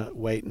you're going to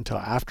wait until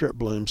after it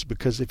blooms,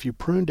 because if you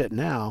pruned it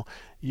now,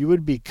 you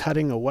would be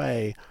cutting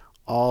away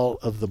all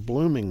of the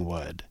blooming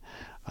wood,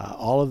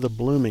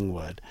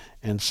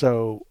 and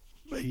so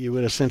you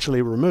would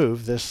essentially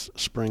remove this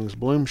spring's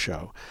bloom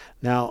show.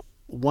 Now,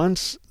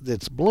 once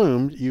it's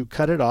bloomed, you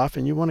cut it off,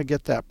 and you want to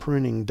get that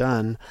pruning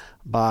done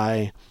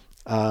by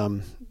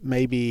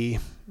maybe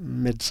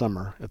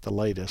midsummer at the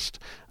latest,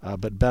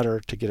 but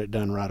better to get it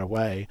done right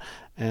away.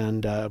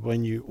 And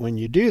when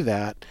you do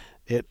that,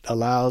 it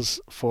allows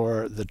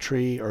for the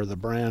tree or the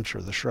branch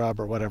or the shrub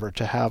or whatever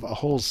to have a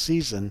whole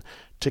season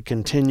to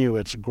continue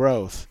its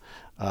growth.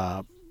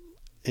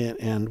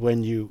 And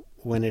when you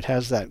when it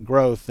has that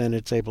growth, then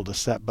it's able to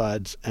set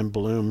buds and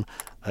bloom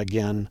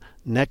again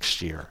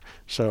next year.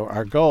 So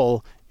our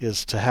goal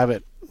is to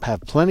have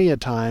plenty of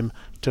time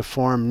to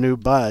form new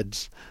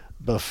buds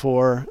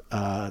before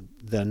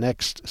the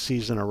next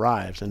season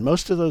arrives. And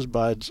most of those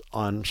buds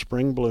on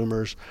spring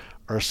bloomers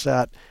are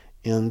set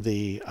in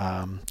the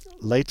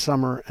late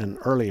summer and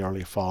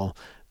early fall,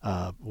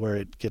 where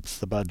it gets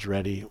the buds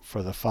ready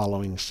for the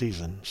following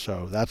season.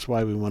 So that's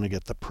why we want to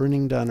get the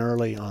pruning done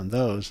early on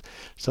those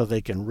so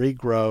they can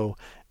regrow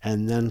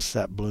and then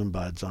set bloom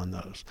buds on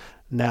those.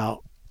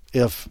 Now,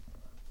 if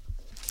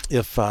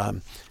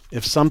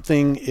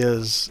something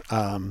is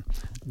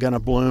going to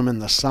bloom in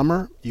the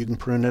summer, you can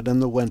prune it in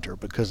the winter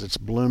because it's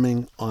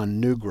blooming on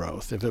new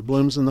growth. If it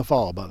blooms in the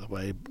fall, by the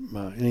way,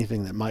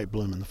 anything that might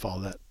bloom in the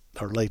fall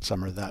or late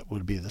summer, that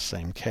would be the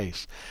same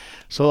case.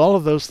 So all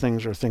of those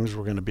things are things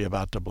we're going to be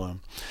about to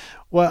bloom.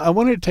 Well, I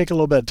wanted to take a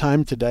little bit of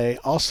time today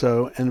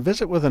also and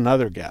visit with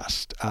another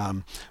guest.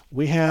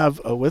 We have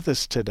with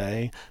us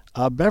today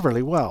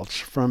Beverly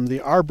Welch from the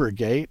Arbor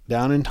Gate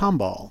down in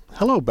Tomball.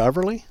 Hello,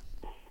 Beverly.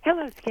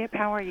 Hello, Skip.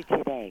 How are you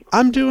today?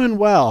 I'm doing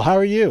well. How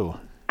are you?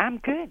 I'm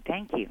good,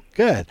 thank you.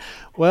 Good.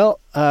 Well,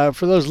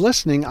 for those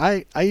listening,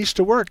 I used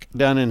to work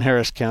down in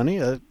Harris County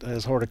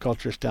as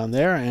horticulturist down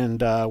there,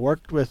 and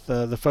worked with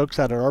the folks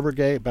out at Arbor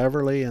Gate,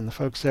 Beverly, and the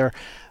folks there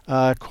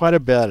quite a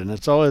bit. And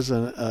it's always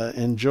an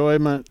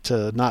enjoyment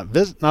to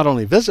not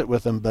only visit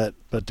with them, but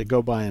to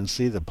go by and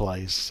see the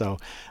place. So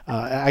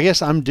I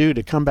guess I'm due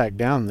to come back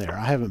down there.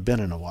 I haven't been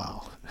in a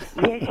while.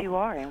 Yes, you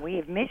are, and we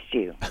have missed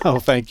you. Oh,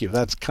 thank you.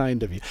 That's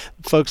kind of you.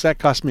 Folks, that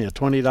cost me a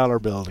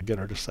 $20 bill to get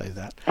her to say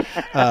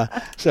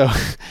that. So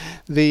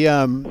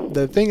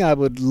the thing I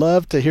would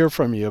love to hear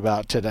from you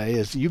about today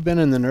is you've been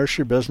in the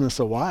nursery business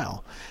a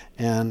while.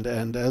 And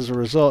as a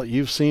result,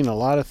 you've seen a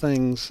lot of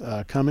things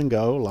come and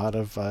go, a lot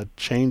of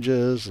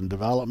changes and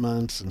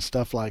developments and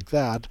stuff like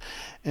that.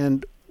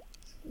 And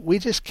we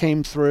just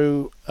came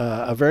through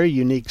a very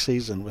unique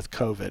season with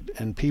COVID,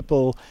 and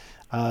people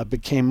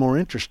became more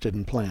interested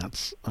in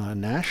plants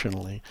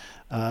nationally.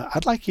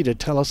 I'd like you to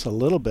tell us a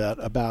little bit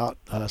about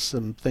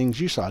some things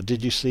you saw.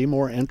 Did you see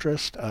more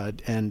interest?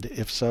 And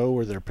if so,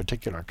 were there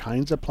particular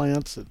kinds of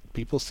plants that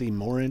people seem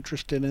more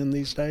interested in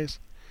these days?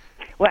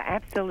 Well,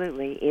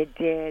 absolutely. It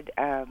did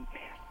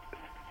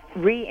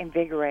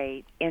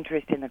reinvigorate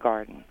interest in the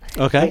garden.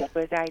 Okay. Which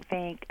was, I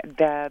think,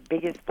 the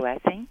biggest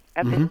blessing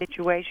of the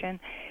situation.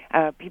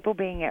 People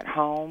being at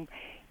home,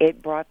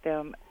 it brought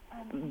them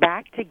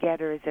back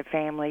together as a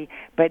family,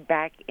 but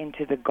back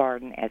into the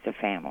garden as a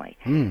family.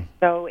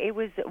 So it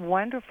was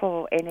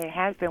wonderful, and it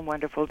has been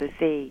wonderful to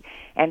see,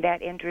 and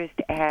that interest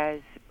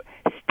has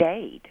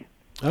stayed.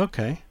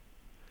 Okay.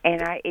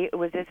 And it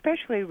was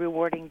especially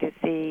rewarding to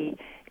see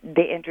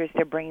the interest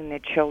of bringing the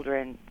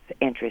children's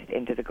interest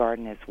into the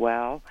garden as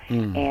well.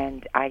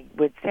 And I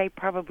would say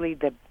probably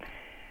the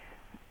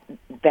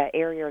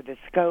area or the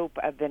scope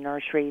of the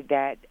nursery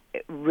that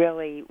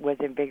really was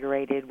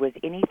invigorated was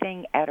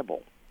anything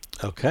edible.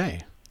 Okay.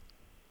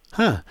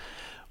 Huh.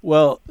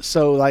 Well,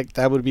 so like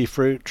that would be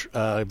fruit,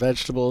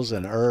 vegetables,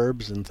 and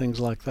herbs and things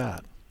like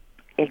that.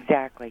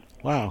 Exactly.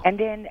 Wow. And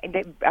then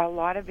a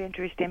lot of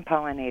interest in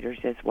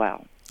pollinators as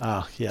well.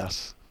 Ah,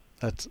 yes.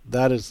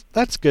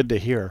 That's good to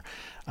hear.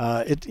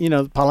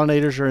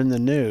 Pollinators are in the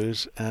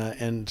news,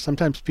 and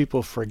sometimes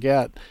people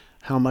forget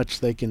how much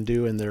they can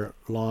do in their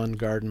lawn,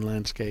 garden,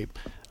 landscape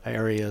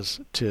areas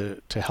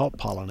to help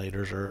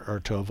pollinators or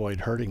to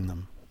avoid hurting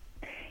them.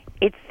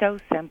 It's so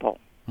simple.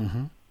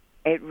 Mm-hmm.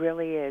 It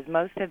really is.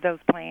 Most of those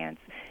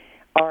plants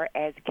are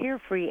as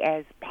carefree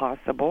as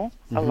possible.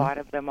 Mm-hmm. A lot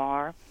of them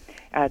are.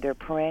 They're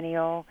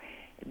perennial.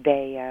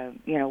 They,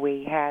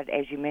 we had,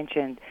 as you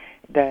mentioned,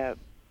 the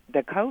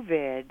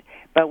COVID,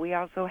 but we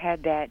also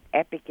had that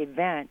epic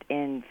event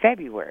in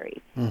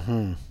February.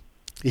 Mm-hmm.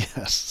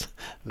 Yes,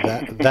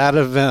 that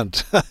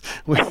event.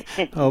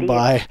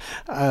 Bye.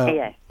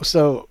 Yes.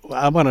 So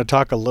I want to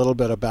talk a little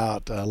bit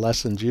about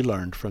lessons you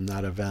learned from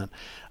that event.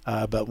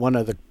 But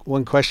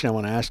one question I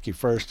want to ask you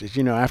first is,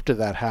 after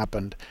that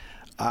happened,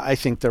 I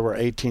think there were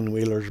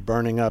 18-wheelers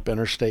burning up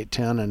Interstate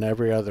 10 and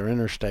every other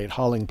interstate,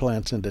 hauling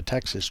plants into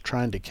Texas,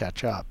 trying to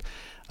catch up.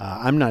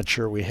 I'm not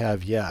sure we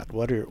have yet.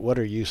 What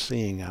are you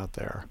seeing out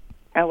there?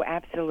 Oh,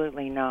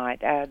 absolutely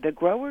not. The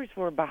growers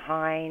were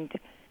behind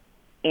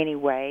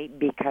anyway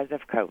because of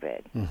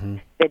COVID. Mm-hmm.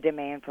 The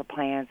demand for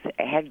plants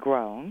had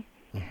grown,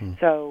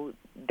 so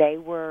they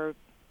were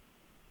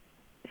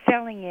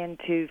selling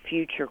into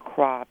future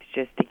crops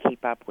just to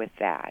keep up with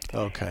that.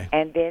 Okay.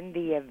 And then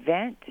the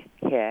event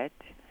hit,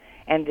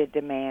 and the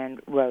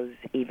demand rose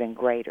even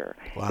greater.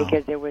 Wow.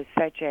 Because there was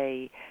such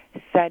a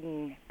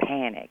sudden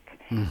panic.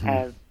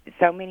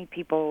 So many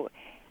people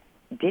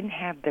didn't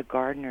have the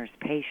gardener's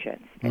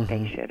patience that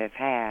they should have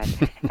had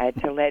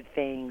to let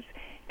things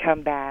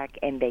come back,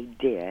 and they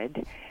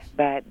did.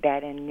 But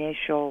that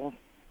initial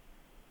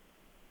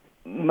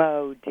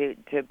mode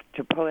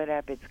to pull it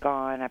up, it's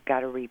gone, I've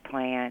got to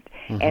replant.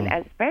 And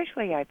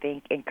especially, I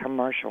think, in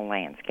commercial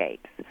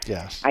landscapes.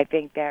 Yes. I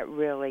think that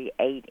really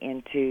ate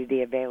into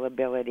the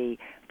availability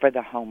for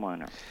the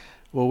homeowner.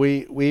 Well,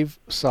 we've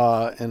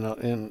saw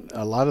in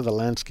a lot of the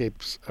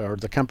landscapes or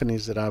the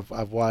companies that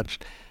I've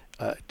watched,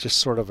 just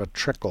sort of a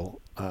trickle.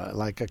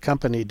 Like a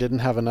company didn't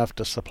have enough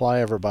to supply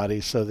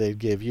everybody, so they'd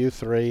give you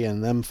 3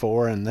 and them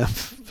 4 and them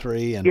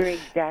 3. And You're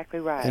exactly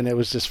right. And it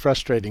was just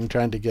frustrating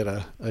trying to get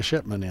a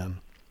shipment in.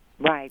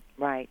 Right.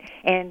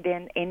 And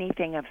then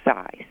anything of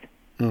size.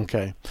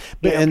 Okay.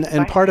 You know,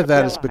 And part of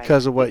that is realize-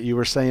 because of what you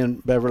were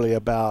saying, Beverly,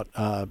 about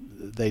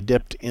they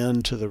dipped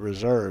into the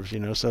reserves,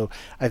 So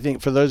I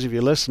think for those of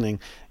you listening,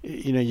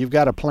 you've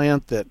got a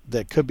plant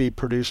that could be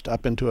produced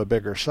up into a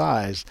bigger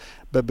size,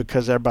 but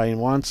because everybody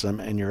wants them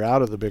and you're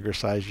out of the bigger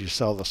size, you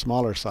sell the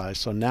smaller size.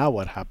 So now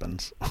what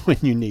happens when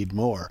you need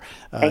more?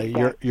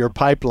 Exactly. Your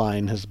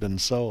pipeline has been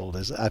sold.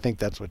 I think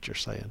that's what you're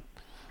saying.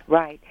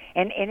 Right.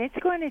 And it's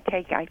going to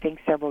take, I think,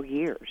 several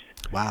years.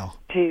 Wow.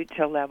 To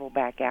level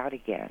back out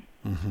again.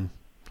 Mm-hmm.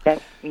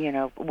 That's,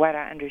 what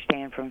I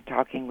understand from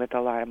talking with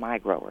a lot of my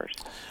growers.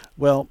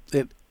 Well,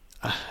 that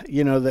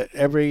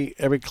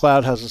every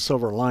cloud has a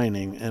silver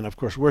lining, and of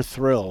course we're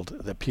thrilled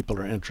that people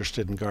are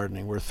interested in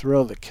gardening. We're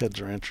thrilled that kids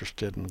are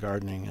interested in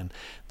gardening and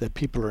that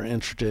people are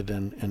interested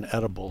in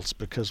edibles,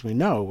 because we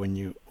know when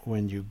you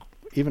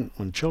even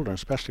when children,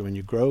 especially when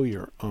you grow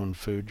your own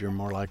food, you're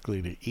more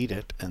likely to eat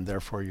it, and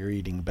therefore you're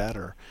eating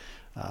better.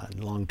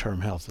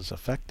 Long-term health is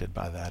affected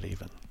by that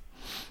even.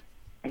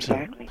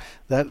 Exactly.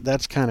 So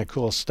that's kind of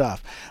cool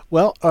stuff.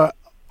 Well,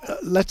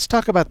 let's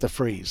talk about the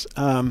freeze.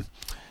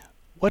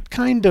 What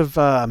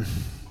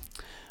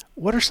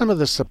are some of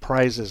the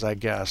surprises, I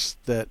guess,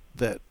 that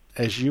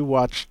as you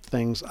watched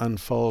things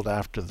unfold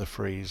after the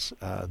freeze,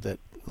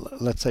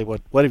 let's say,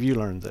 what have you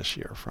learned this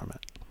year from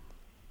it?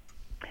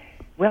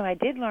 Well, I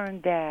did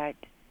learn that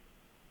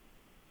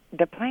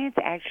the plants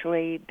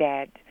actually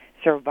that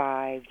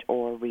survived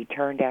or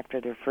returned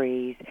after the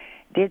freeze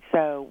did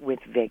so with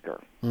vigor.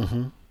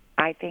 Mm-hmm.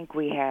 I think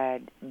we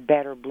had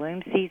better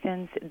bloom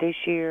seasons this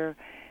year,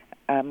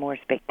 more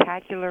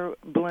spectacular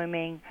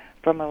blooming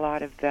from a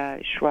lot of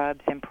the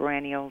shrubs and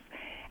perennials.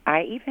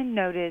 I even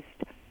noticed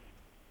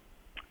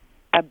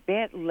a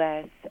bit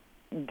less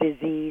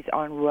disease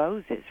on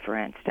roses, for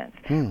instance.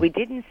 We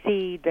didn't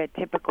see the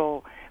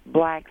typical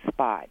black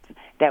spots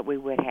that we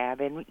would have.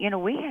 And,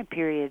 we had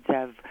periods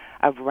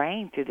of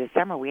rain through the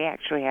summer. We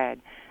actually had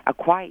a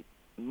quite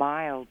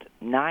mild,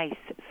 nice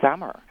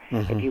summer,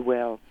 if you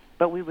will.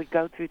 But we would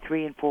go through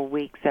 3 and 4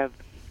 weeks of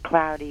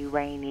cloudy,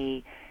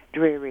 rainy,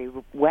 dreary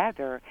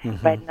weather,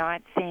 but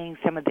not seeing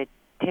some of the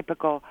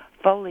typical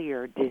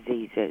foliar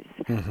diseases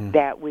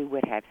that we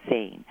would have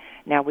seen.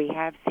 Now, we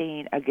have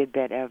seen a good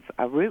bit of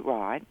a root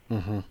rot,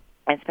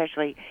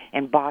 especially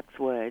in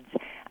boxwoods.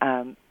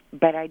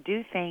 But I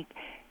do think,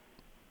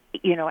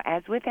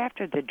 as with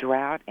after the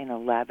drought in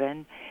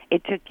 11,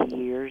 it took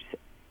years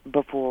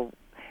before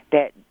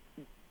that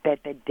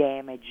the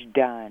damage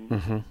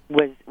done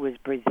was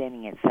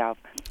presenting itself.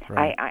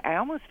 Right. I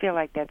almost feel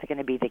like that's going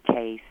to be the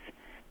case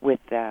with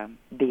the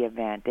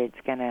event. It's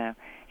gonna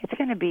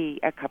be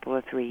a couple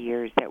of 3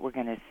 years that we're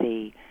going to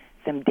see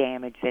some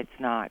damage that's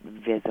not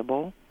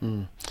visible.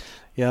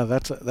 Yeah,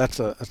 that's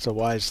a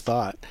wise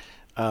thought.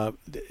 Of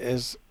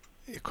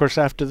course,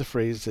 after the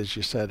freeze, as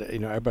you said,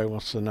 everybody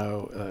wants to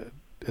know,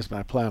 is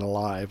my plant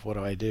alive? What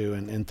do I do?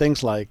 And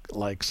things like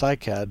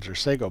cycads or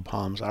sago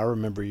palms, I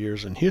remember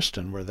years in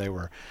Houston where they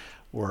were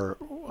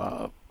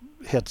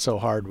hit so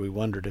hard we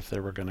wondered if they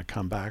were going to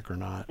come back or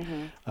not.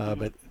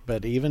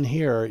 But even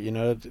here,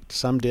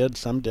 some did,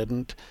 some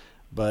didn't.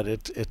 But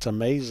it's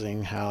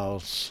amazing how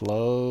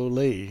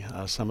slowly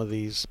some of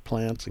these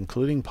plants,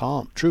 including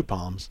true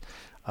palms,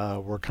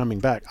 were coming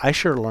back. I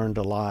sure learned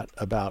a lot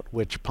about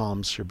which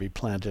palms should be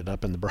planted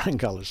up in the Bryan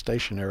College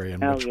Station area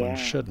and which ones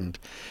shouldn't.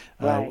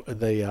 Right.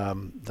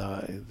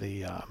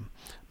 The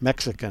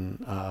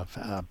Mexican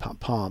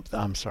palm,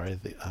 I'm sorry,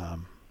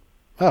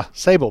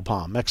 sable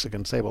palm,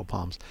 Mexican sable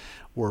palms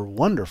were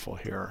wonderful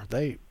here.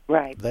 They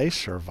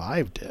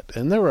survived it,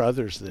 and there were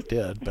others that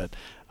did, but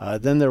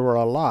then there were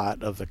a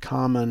lot of the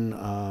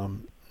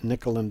common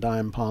nickel and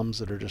dime palms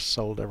that are just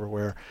sold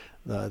everywhere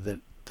that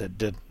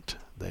didn't.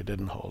 They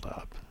didn't hold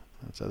up.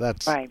 And so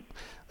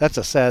that's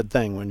a sad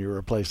thing when you're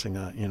replacing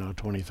a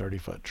 20, 30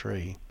 foot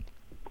tree.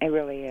 It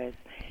really is.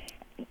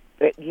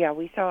 But yeah,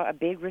 we saw a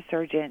big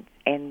resurgence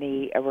in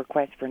the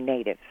request for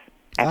natives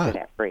after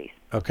that freeze.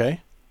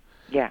 Okay.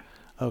 Yeah.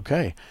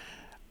 Okay.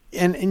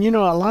 And a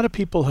lot of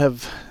people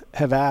have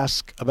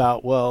asked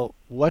about, well,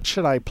 what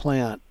should I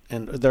plant?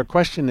 And their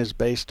question is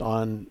based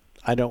on,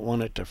 I don't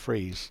want it to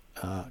freeze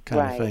kind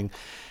of thing.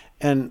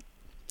 And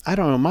I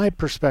don't know, my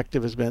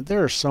perspective has been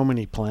there are so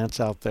many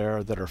plants out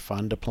there that are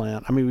fun to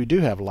plant. I mean, we do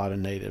have a lot of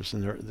natives,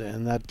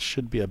 and that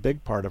should be a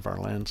big part of our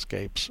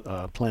landscapes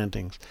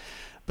plantings.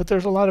 But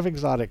there's a lot of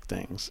exotic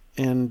things.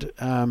 And,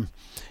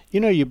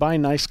 you buy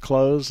nice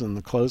clothes, and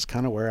the clothes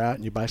kind of wear out,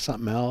 and you buy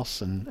something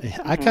else. And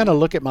I kind of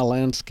look at my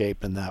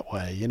landscape in that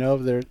way.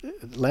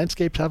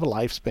 Landscapes have a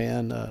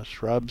lifespan.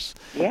 Shrubs,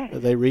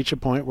 they reach a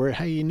point where,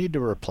 hey, you need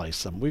to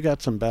replace them. We've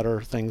got some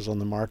better things on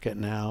the market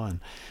now.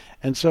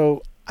 And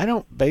so I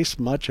don't base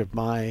much of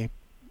my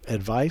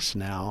advice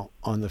now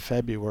on the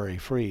February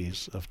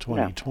freeze of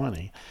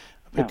 2020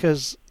 No.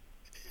 because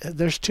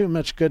there's too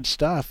much good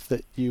stuff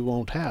that you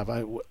won't have.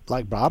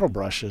 Like bottle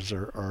brushes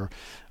are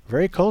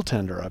very cold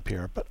tender up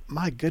here, but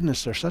my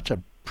goodness, they're such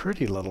a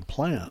pretty little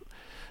plant.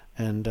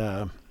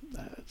 And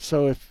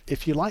so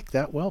if you like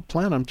that, well,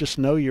 plant them. Just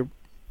know you're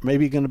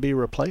maybe going to be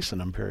replacing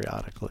them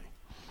periodically.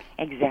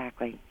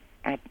 Exactly.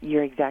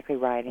 You're exactly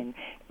right. And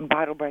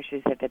bottle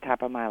brushes at the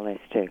top of my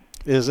list, too.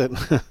 Is it?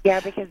 Yeah,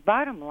 because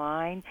bottom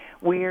line,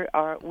 we're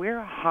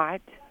a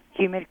hot,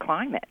 humid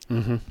climate.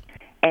 Mm-hmm.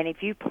 And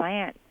if you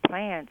plant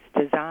plants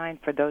designed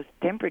for those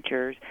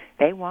temperatures,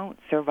 they won't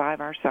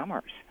survive our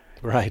summers.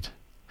 Right.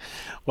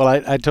 Well,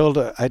 I told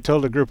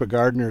a group of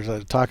gardeners,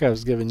 a talk I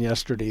was giving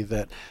yesterday,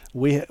 that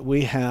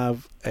we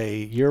have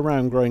a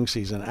year-round growing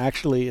season.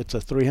 Actually, it's a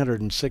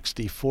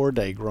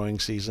 364-day growing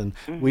season.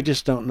 Mm-hmm. We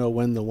just don't know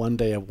when the one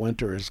day of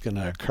winter is going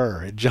to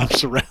occur. It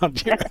jumps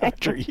around year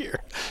after year.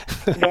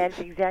 That's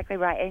exactly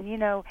right.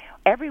 And,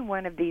 every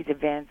one of these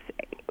events,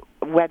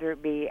 whether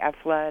it be a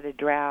flood, a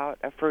drought,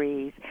 a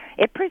freeze,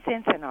 it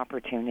presents an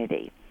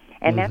opportunity.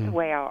 And that's the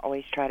way I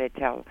always try to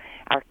tell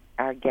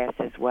our guests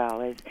as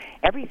well, is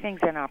everything's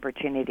an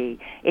opportunity.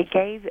 It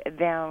gave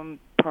them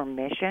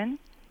permission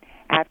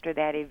after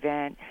that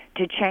event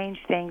to change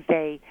things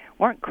they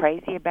weren't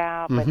crazy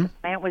about, but the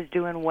plant was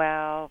doing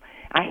well.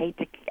 I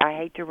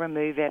hate to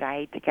remove it. I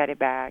hate to cut it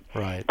back.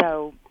 Right.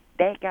 So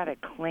they got a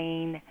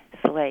clean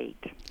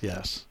slate.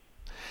 Yes.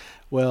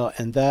 Well,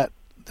 and that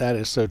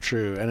is so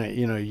true. And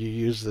you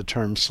use the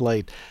term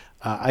slate.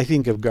 I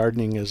think of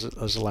gardening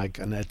as like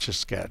an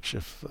Etch-a-Sketch.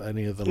 If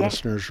any of the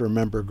listeners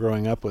remember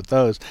growing up with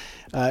those,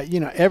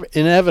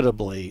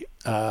 inevitably,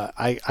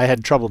 I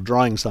had trouble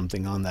drawing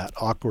something on that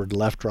awkward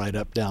left, right,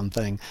 up, down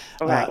thing.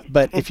 Right.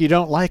 But if you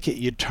don't like it,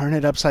 you turn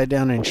it upside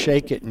down and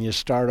shake it, and you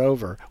start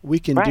over. We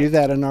can do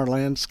that in our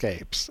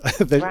landscapes.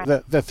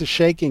 The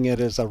shaking it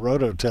is a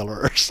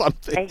rototiller or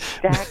something.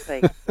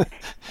 Exactly.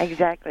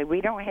 Exactly. We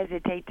don't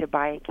hesitate to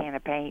buy a can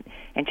of paint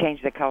and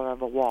change the color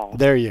of a wall.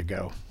 There you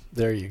go.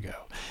 There you go.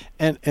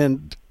 And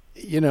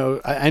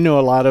I know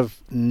a lot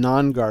of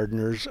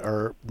non-gardeners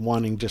are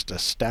wanting just a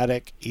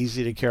static,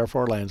 easy to care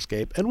for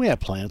landscape, and we have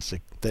plants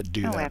that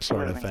do that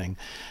absolutely. sort of thing.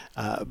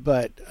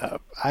 But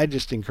I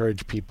just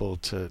encourage people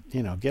to,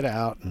 get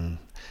out and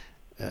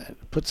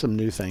put some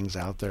new things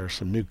out there,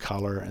 some new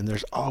color, and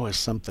there's always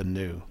something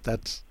new.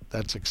 That's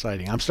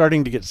exciting. I'm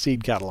starting to get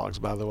seed catalogs,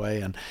 by the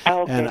way, and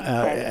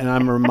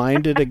I'm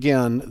reminded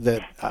again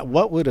that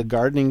what would a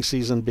gardening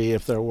season be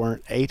if there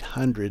weren't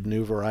 800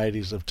 new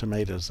varieties of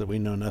tomatoes that we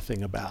know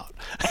nothing about?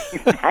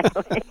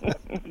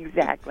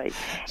 Exactly.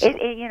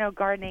 So,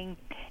 Gardening,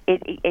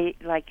 it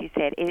like you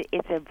said,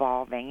 it's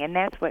evolving, and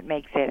that's what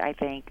makes it, I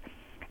think,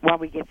 why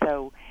we get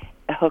so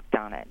hooked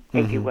on it,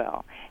 if you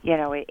will.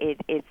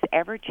 It's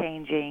ever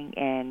changing,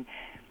 and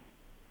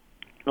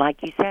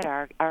like you said,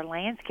 our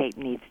landscape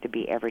needs to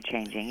be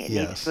ever-changing. It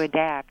needs to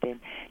adapt.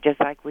 And just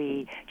like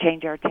we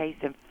change our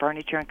taste in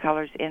furniture and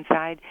colors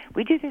inside,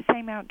 we do the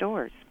same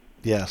outdoors.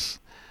 Yes,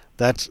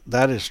 that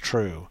is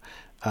true.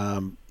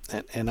 And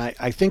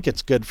I think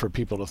it's good for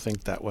people to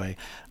think that way.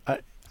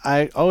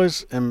 I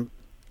always am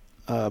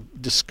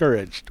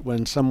discouraged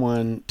when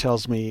someone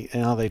tells me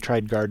they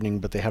tried gardening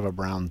but they have a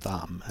brown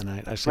thumb, and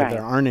I say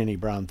there aren't any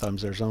brown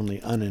thumbs, there's only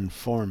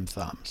uninformed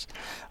thumbs,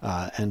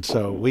 and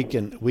so we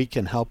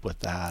can help with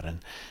that. And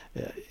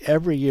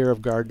every year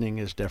of gardening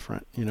is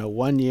different.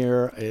 One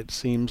year it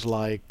seems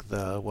like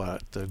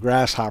the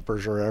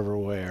grasshoppers are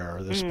everywhere,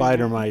 or the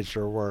spider mites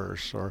are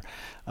worse, or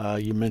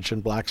you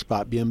mentioned black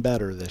spot being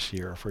better this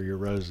year for your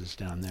roses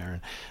down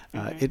there.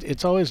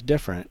 It's always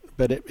different,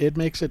 but it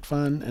makes it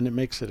fun and it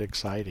makes it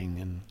exciting,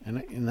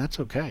 and that's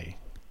okay.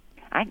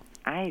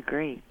 I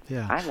agree.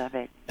 Yeah, I love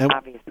it.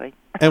 Obviously.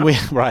 And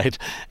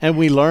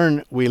we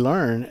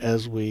learn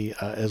as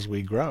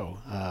we grow,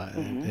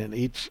 and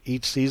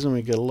each season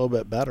we get a little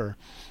bit better,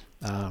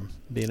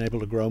 being able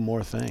to grow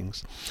more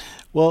things.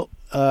 Well,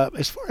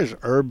 as far as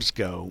herbs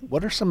go,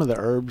 what are some of the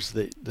herbs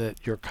that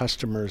your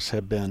customers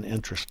have been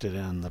interested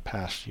in the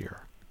past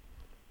year?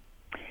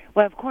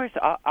 Well, of course,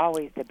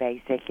 always the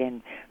basic,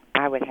 and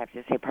I would have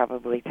to say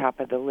probably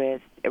top of the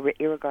list,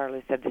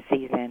 irregardless of the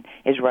season,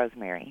 is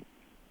rosemary.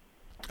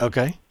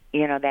 Okay.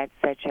 That's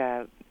such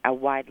a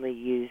widely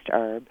used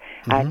herb.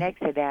 Next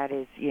to that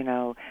is,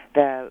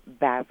 the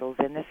basils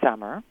in the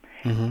summer,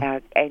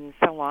 and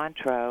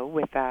cilantro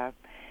with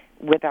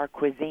our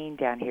cuisine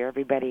down here.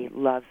 Everybody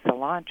loves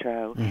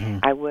cilantro.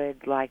 I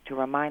would like to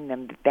remind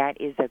them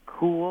that is a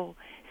cool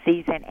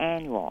season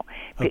annual.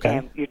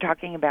 Okay. You're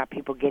talking about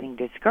people getting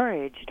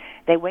discouraged.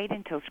 They wait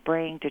until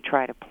spring to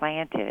try to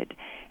plant it,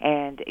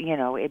 and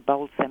it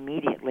bolts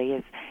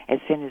immediately as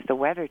soon as the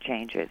weather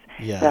changes.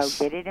 Yes.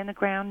 So get it in the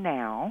ground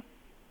now.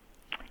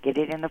 Get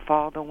it in the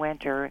fall, the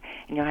winter,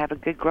 and you'll have a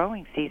good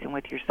growing season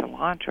with your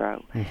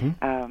cilantro.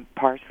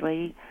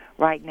 Parsley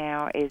right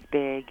now is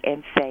big,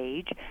 and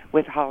sage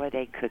with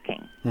holiday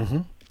cooking.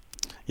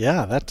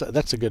 Yeah,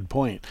 that's a good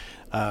point.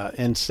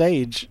 And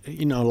sage,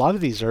 a lot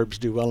of these herbs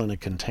do well in a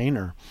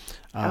container.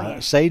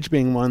 Sage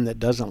being one that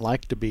doesn't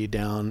like to be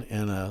down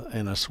in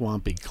a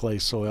swampy clay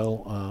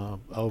soil,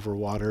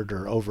 overwatered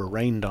or over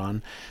rained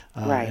on,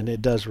 and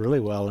it does really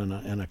well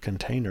in a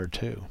container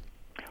too.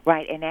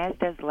 Right, and as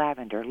does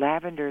lavender.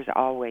 Lavender is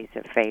always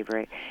a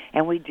favorite,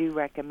 and we do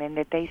recommend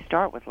that they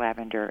start with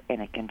lavender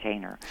in a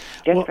container,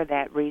 just for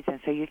that reason,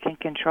 so you can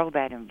control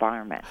that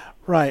environment.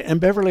 Right,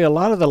 and Beverly, a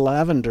lot of the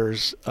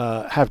lavenders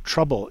have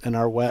trouble in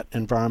our wet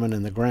environment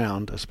in the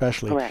ground,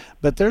 especially. Correct.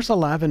 But there's a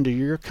lavender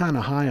you're kind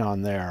of high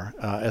on there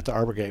at the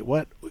Arbor Gate.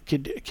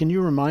 Can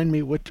you remind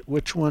me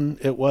which one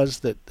it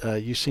was that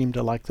you seem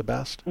to like the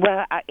best?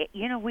 Well,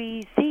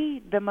 we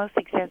see the most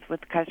success with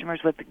customers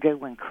with the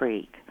Goodwin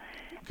Creek.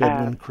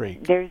 Goodwin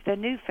Creek. There's the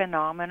new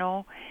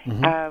Phenomenal.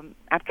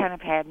 I've kind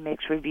of had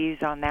mixed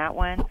reviews on that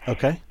one.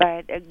 Okay.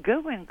 But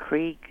Goodwin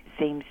Creek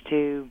seems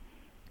to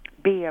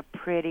be a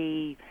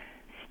pretty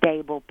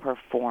stable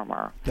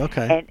performer.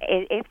 Okay. And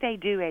if they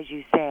do, as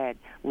you said,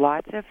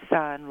 lots of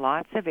sun,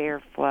 lots of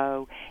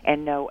airflow,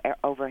 and no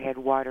overhead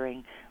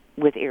watering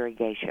with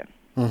irrigation.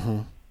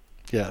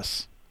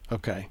 Yes.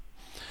 Okay.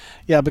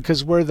 Yeah,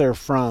 because where they're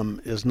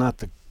from is not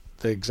the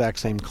exact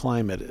same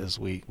climate as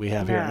we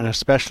have here, and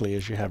especially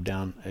as you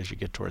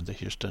get toward the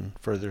Houston,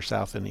 further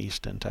south and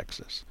east in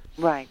Texas.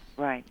 Right.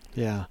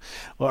 Yeah.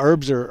 Well,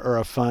 herbs are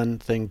a fun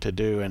thing to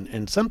do,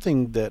 and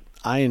something that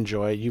I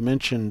enjoy. You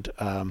mentioned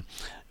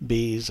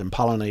bees and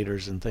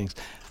pollinators and things.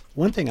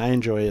 One thing I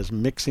enjoy is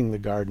mixing the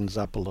gardens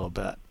up a little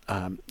bit.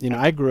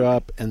 I grew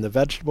up, and the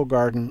vegetable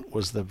garden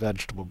was the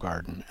vegetable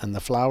garden, and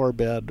the flower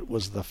bed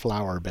was the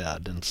flower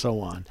bed, and so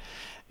on.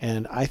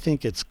 And I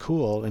think it's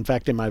cool. In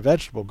fact, in my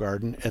vegetable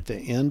garden, at the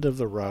end of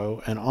the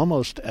row, and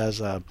almost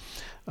as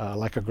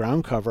like a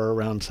ground cover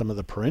around some of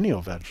the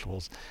perennial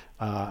vegetables,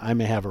 I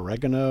may have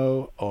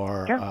oregano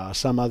or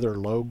some other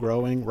low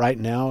growing. Right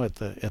now, at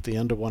the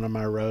end of one of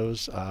my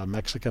rows,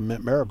 Mexican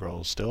mint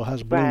marigold still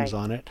has blooms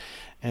on it,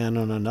 and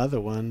on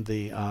another one,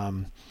 the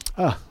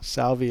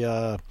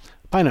salvia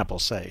pineapple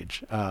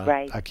sage.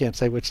 I can't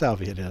say which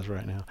salvia it is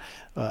right now,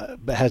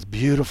 but has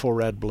beautiful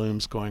red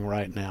blooms going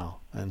right now,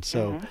 and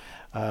so.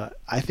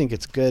 I think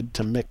it's good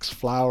to mix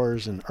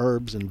flowers and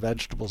herbs and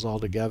vegetables all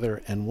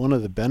together, and one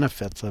of the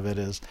benefits of it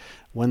is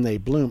when they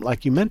bloom,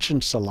 like you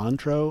mentioned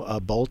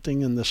cilantro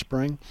bolting in the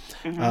spring.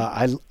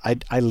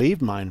 I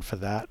leave mine for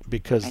that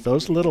because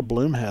those little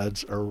bloom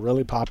heads are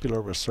really popular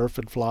with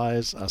syrphid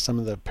flies, some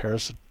of the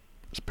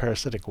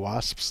parasitic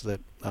wasps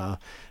that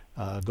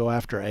go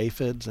after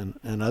aphids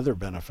and other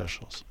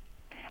beneficials.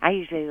 I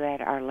usually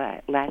let our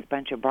last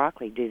bunch of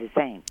broccoli do the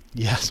same.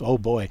 Yes. Oh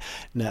boy.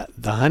 Now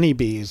the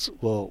honeybees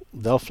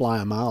they'll fly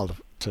a mile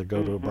to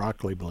go to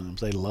broccoli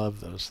blooms. They love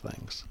those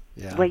things.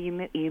 Yeah. Well,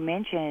 you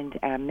mentioned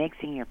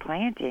mixing your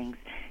plantings.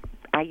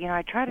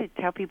 I try to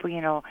tell people,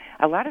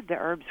 a lot of the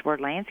herbs were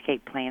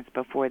landscape plants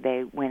before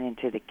they went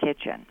into the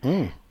kitchen.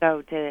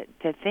 So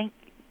to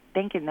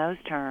think in those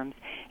terms,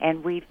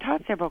 and we've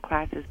taught several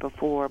classes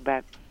before,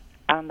 but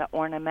on the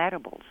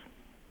ornamentals.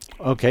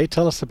 Okay,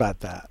 tell us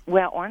about that.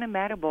 Well,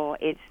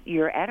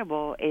 your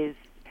edible is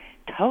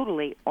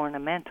totally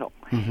ornamental.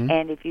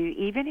 And if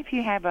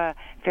you have a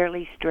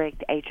fairly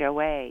strict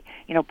HOA,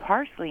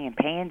 parsley and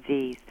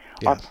pansies,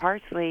 or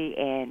parsley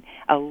and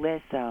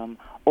alyssum,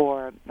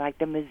 or like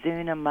the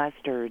Mizuna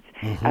mustards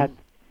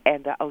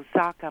and the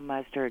Osaka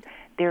mustard,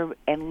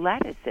 and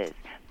lettuces,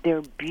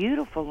 they're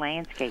beautiful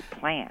landscape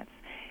plants,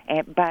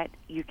 but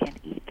you can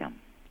eat them.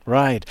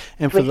 Right.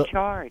 And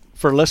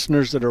for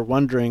listeners that are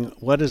wondering,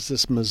 what is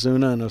this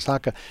Mizuna and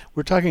Osaka?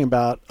 We're talking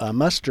about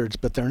mustards,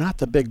 but they're not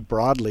the big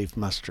broadleaf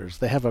mustards.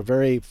 They have a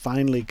very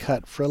finely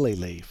cut frilly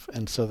leaf,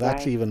 and so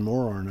that's even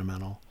more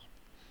ornamental.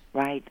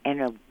 Right,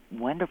 and a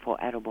wonderful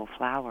edible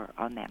flower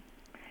on that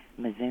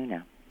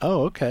Mizuna.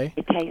 Oh, okay.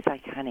 It tastes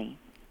like honey.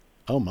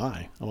 Oh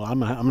my! Well, I'm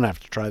gonna have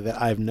to try that.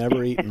 I've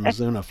never eaten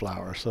Mizuna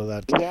flower, so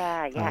that's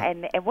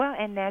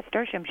and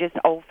nasturtium, just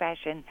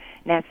old-fashioned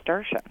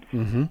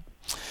nasturtiums.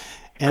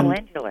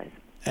 Calendulous.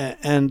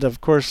 And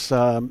of course,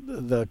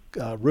 the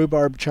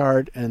rhubarb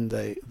chard and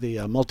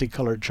the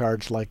multicolored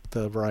chards like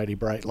the variety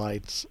Bright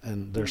Lights,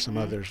 and there's some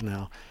others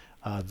now.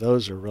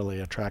 Those are really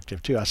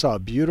attractive too. I saw a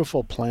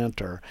beautiful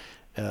planter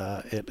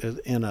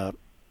in a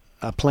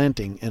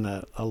planting in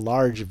a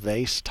large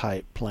vase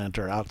type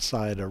planter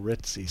outside a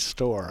ritzy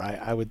store.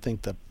 I would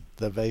think the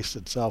vase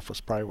itself was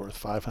probably worth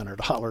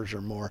 $500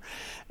 or more,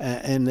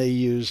 and they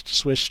used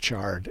Swiss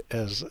chard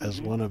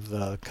as one of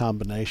the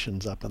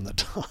combinations up in the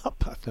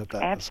top. I thought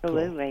that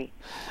absolutely,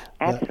 was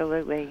cool.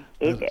 Absolutely.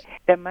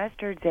 The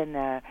mustards and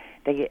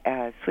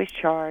the Swiss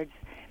chards.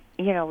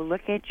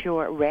 Look at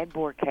your red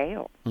boar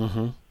kale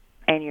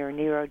and your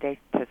Nero de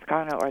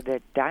Toscana or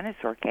the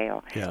dinosaur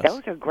kale. Yes.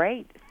 Those are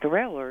great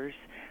thrillers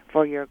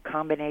for your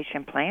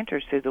combination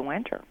planters through the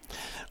winter.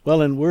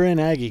 Well, and we're in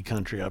Aggie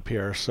country up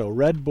here, so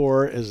red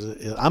boar is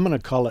I'm going to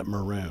call it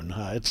maroon.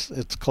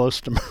 It's close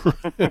to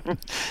maroon.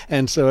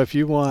 And so if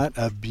you want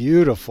a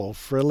beautiful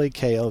frilly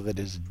kale that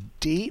is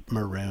deep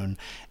maroon,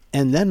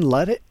 and then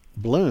let it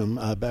bloom.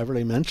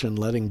 Beverly mentioned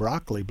letting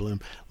broccoli bloom.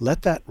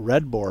 Let that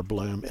red boar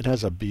bloom. It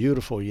has a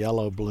beautiful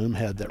yellow bloom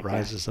head that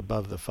rises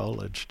above the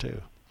foliage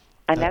too.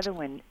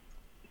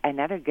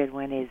 Another good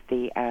one is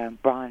the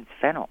bronze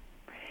fennel.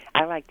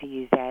 I like to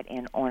use that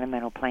in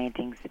ornamental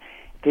plantings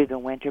through the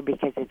winter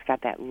because it's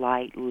got that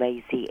light,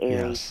 lacy,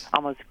 airy,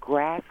 almost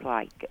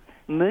grass-like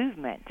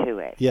movement to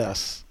it.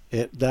 Yes.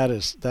 That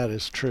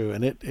is true,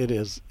 and it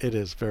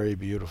is very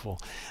beautiful.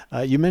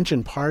 You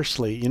mentioned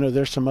parsley.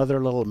 There's some other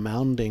little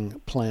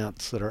mounding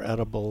plants that are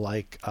edible,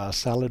 like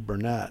salad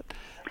burnet.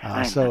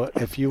 So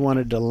if you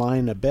wanted to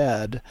line a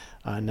bed,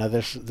 now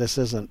this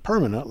isn't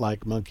permanent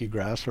like monkey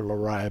grass or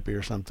liriope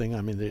or something.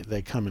 I mean,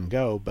 they come and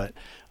go, but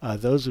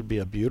those would be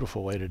a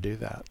beautiful way to do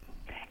that.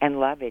 And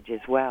lovage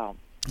as well.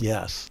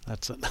 Yes,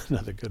 that's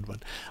another good one.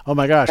 Oh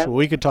my gosh, well,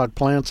 we could talk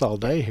plants all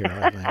day here,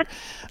 I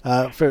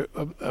think.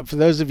 For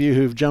those of you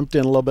who've jumped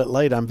in a little bit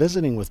late, I'm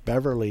visiting with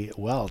Beverly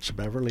Welch.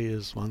 Beverly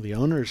is one of the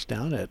owners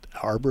down at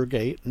Arbor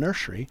Gate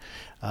Nursery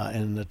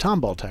in the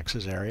Tomball,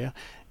 Texas area.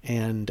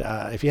 And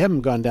if you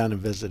haven't gone down and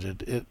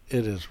visited, it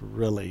is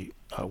really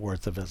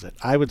worth a visit.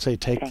 I would say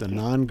take the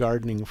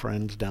non-gardening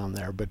friends down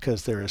there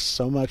because there is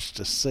so much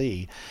to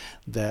see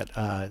that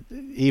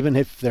even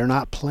if they're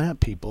not plant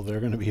people, they're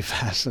going to be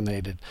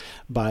fascinated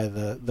by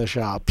the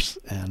shops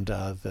and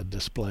the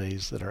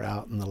displays that are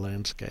out in the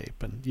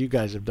landscape. And you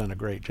guys have done a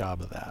great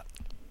job of that.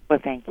 Well,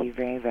 thank you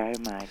very, very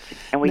much.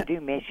 And we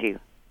do miss you.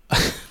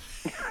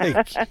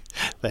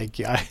 Thank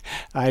you.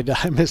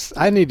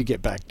 I need to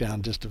get back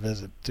down just to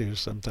visit too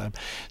sometime.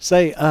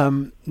 Say,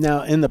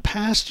 now in the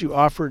past you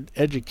offered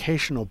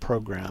educational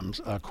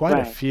programs, quite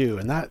a few,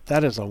 and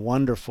that is a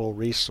wonderful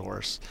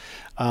resource.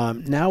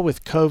 Now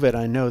with COVID,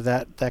 I know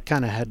that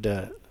kind of had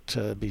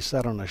to be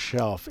set on a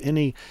shelf.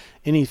 Any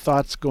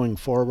thoughts going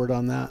forward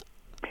on that?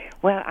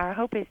 Well, our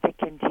hope is to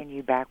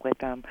continue back with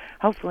them,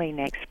 hopefully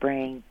next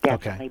spring,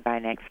 definitely by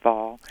next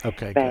fall.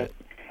 Okay, but good.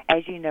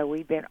 As you know,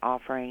 we've been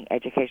offering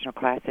educational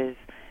classes,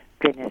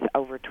 goodness,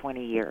 over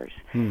 20 years.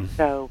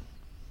 So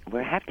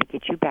we'll have to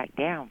get you back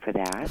down for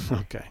that.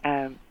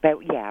 Okay.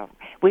 But yeah,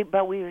 we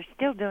are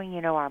still doing,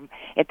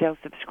 if they'll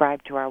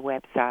subscribe to our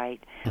website,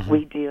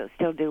 we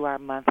still do our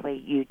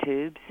monthly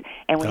YouTubes,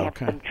 and we have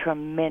some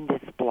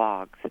tremendous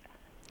blogs.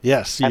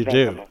 Yes, you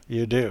do.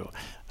 You do.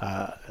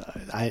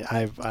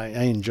 I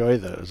enjoy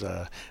those.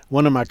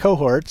 One of my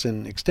cohorts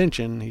in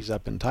Extension, he's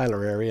up in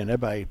Tyler area, and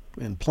everybody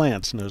in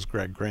plants knows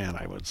Greg Grant,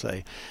 I would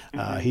say.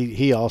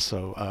 He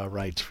also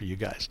writes for you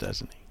guys,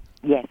 doesn't he?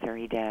 Yes, sir,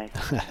 he does.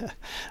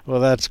 Well,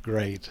 that's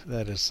great.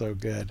 That is so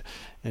good.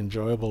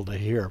 Enjoyable to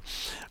hear.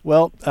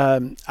 Well,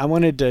 I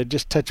wanted to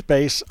just touch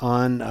base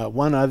on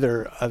one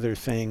other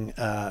thing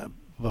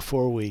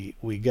before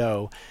we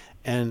go.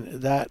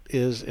 And that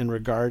is in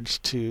regards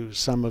to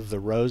some of the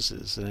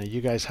roses.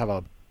 You guys have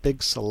a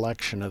big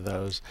selection of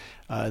those.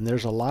 And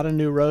there's a lot of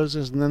new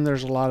roses, and then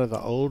there's a lot of the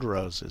old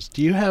roses.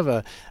 Do you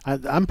have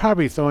I'm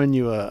probably throwing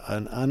you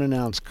an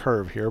unannounced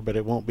curve here, but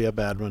it won't be a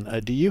bad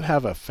one. Do you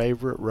have a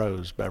favorite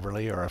rose,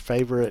 Beverly, or a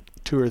favorite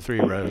 2 or 3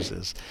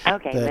 roses?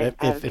 Okay. That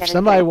if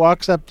somebody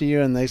walks up to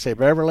you and they say,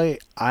 Beverly,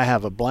 I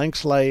have a blank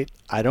slate,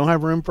 I don't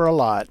have room for a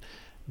lot,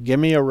 give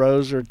me a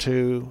rose or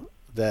 2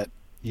 that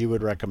you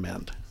would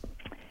recommend.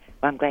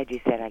 Well, I'm glad you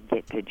said I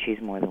get to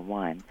choose more than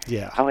one.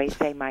 Yeah. I always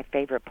say my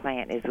favorite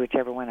plant is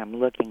whichever one I'm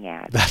looking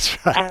at. That's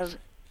right.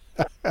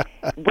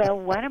 Well,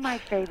 one of my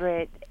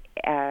favorite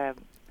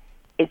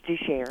is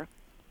Duchère.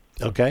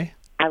 Okay.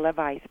 I love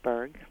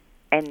iceberg.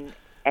 And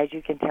as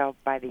you can tell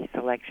by these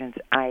selections,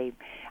 I'm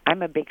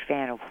a big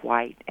fan of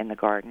white in the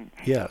garden.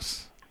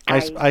 Yes.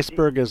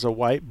 Iceberg is a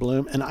white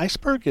bloom, and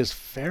iceberg is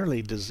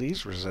fairly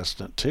disease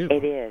resistant, too.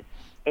 It is.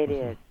 It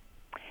is.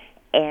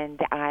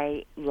 And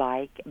I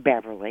like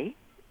Beverly.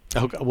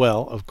 Okay,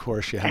 well, of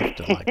course you have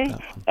to like that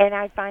one. And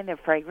I find the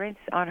fragrance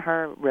on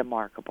her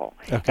remarkable.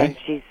 Okay. And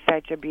she's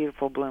such a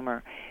beautiful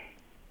bloomer.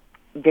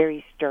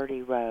 Very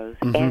sturdy rose.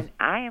 And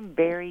I am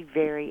very,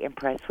 very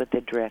impressed with the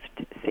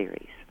Drift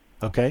series.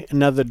 Okay.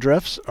 Now the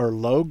Drifts are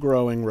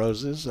low-growing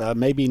roses,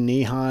 maybe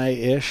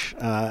knee-high-ish,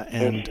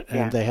 and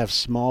they have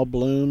small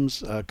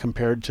blooms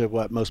compared to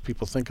what most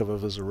people think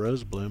of as a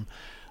rose bloom.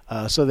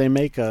 So they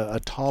make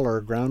a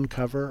taller ground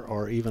cover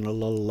or even a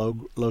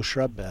little low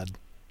shrub bed.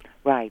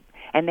 Right.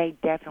 And they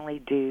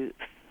definitely do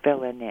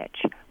fill a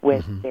niche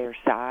with their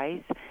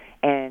size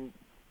and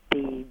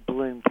the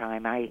bloom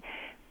time. I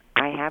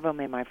have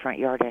them in my front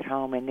yard at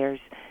home, and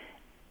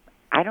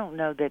I don't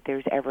know that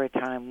there's ever a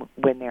time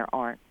when there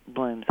aren't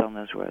blooms on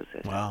those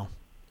roses. Wow.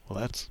 Well,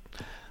 that's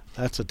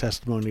a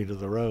testimony to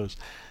the rose.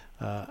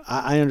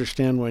 I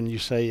understand when you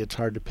say it's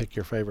hard to pick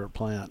your favorite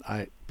plant.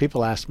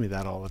 People ask me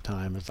that all the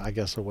time. It's, I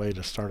guess, a way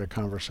to start a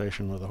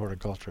conversation with a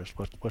horticulturist.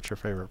 What's your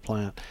favorite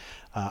plant?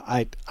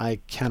 I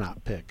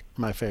cannot pick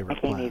my favorite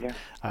plant.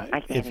 I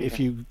can't either. If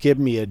you give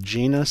me a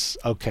genus,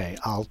 okay,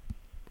 I'll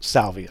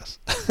salvias.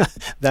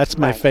 That's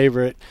my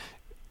favorite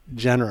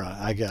genera,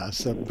 I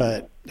guess.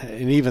 And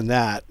even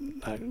that,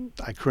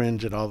 I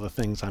cringe at all the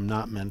things I'm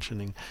not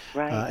mentioning.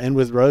 Right. And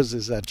with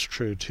roses, that's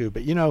true too.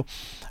 But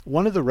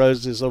one of the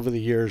roses over the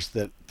years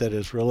that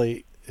is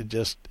really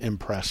just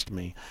impressed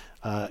me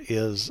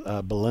is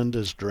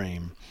Belinda's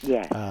Dream.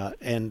 Yes.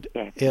 And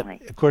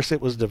definitely. of course,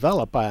 it was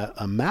developed by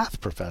a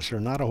math professor,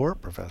 not a horror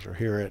professor,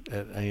 here at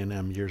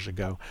A&M years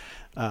ago.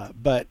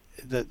 But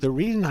the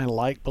reason I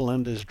like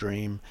Belinda's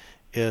Dream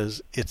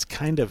is it's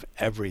kind of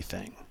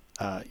everything.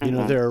 You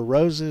know, there are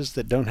roses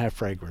that don't have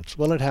fragrance.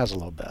 Well, it has a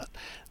little bit.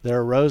 There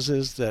are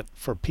roses that,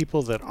 for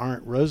people that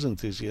aren't rose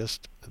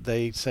enthusiasts,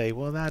 they say,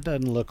 well, that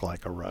doesn't look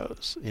like a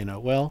rose. You know,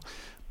 well,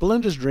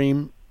 Belinda's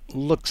Dream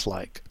looks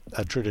like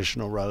a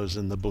traditional rose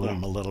in the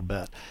bloom a little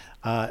bit.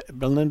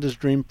 Belinda's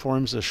Dream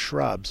forms a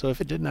shrub, so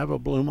if it didn't have a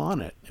bloom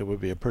on it, it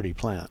would be a pretty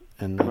plant.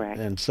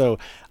 And so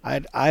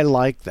I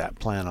like that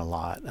plant a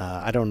lot.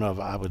 I don't know if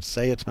I would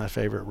say it's my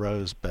favorite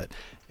rose, but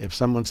if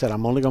someone said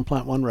I'm only going to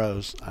plant one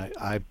rose,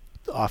 I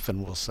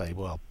often will say,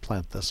 well,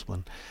 plant this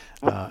one.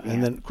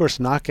 And then, of course,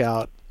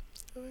 Knockout,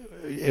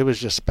 it was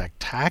just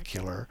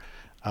spectacular.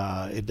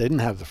 It didn't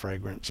have the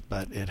fragrance,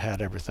 but it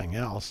had everything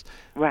else.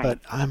 Right.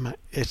 But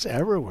it's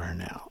everywhere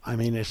now. I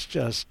mean, it's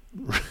just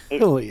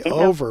really it's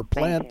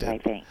overplanted. I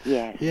think,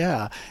 yes.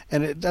 Yeah,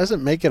 and it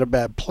doesn't make it a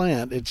bad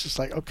plant. It's just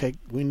like, okay,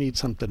 we need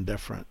something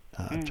different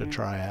to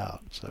try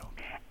out. So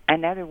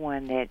another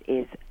one that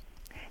is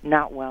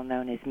not well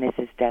known is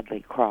Mrs.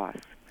 Dudley Cross.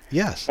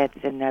 Yes. That's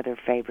another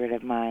favorite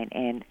of mine,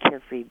 and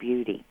Carefree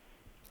Beauty.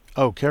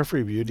 Oh,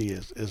 Carefree Beauty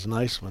is a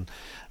nice one.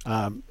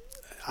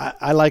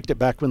 I liked it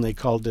back when they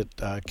called it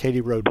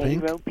Katy Road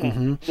Pink. Katy Road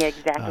Pink. Yeah,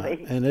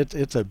 exactly. And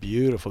it's a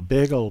beautiful,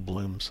 big old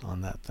blooms on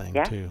that thing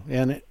too.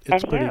 And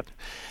it's pretty hip.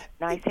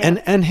 Nice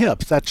hip. And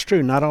hips. That's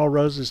true. Not all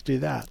roses do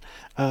that.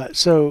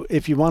 So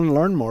if you want to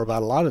learn more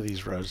about a lot of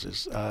these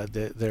roses,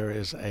 there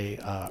is a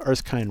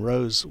Earthkind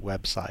Rose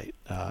website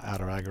out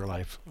of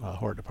AgriLife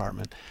Hort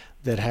Department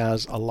that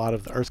has a lot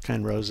of the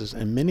Earthkind roses,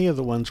 and many of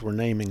the ones we're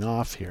naming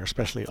off here,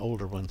 especially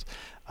older ones,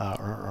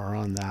 are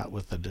on that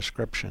with the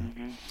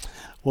description.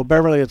 Well,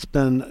 Beverly, it's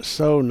been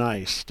so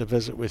nice to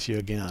visit with you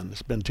again.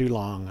 It's been too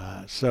long.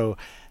 So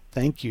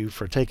thank you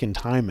for taking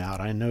time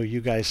out. I know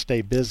you guys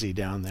stay busy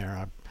down there.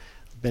 I've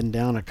been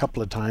down a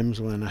couple of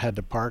times when I had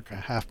to park a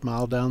half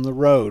mile down the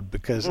road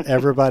because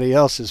everybody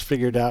else has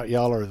figured out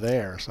y'all are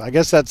there. So I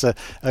guess that's a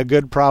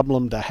good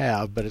problem to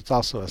have, but it's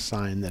also a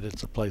sign that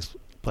it's a place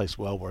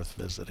well worth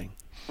visiting.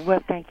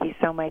 Well, thank you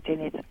so much, and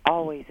it's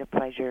always a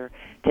pleasure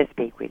to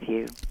speak with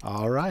you.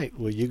 All right.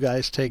 Well, you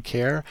guys take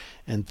care,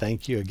 and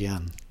thank you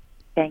again.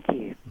 Thank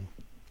you.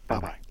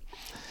 Bye-bye.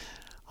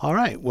 All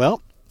right.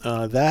 Well,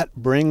 that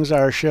brings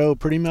our show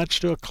pretty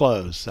much to a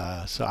close.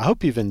 So I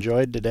hope you've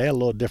enjoyed today, a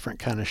little different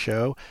kind of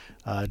show,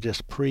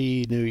 just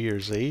pre-New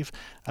Year's Eve.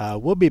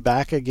 We'll be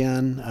back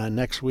again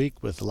next week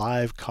with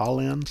live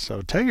call-in.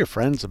 So tell your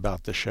friends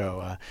about the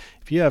show.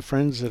 If you have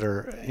friends that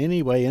are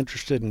any way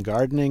interested in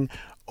gardening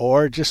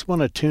or just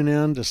want to tune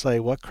in to say,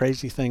 what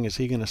crazy thing is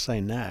he going to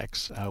say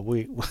next?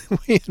 We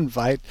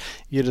invite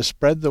you to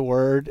spread the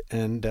word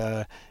and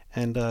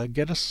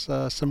get us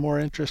some more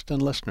interesting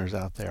listeners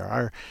out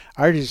there.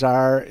 Our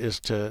desire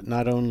is to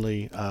not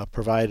only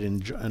provide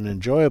an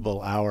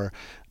enjoyable hour,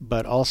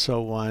 but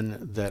also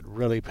one that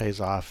really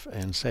pays off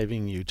in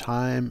saving you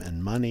time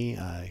and money,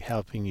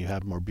 helping you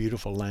have more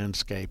beautiful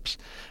landscapes,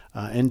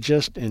 and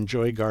just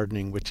enjoy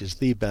gardening, which is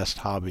the best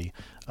hobby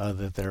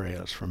that there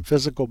is, from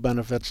physical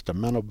benefits to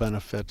mental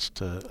benefits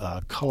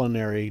to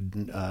culinary,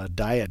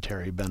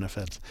 dietary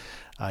benefits.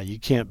 You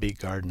can't beat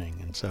gardening.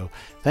 And so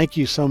thank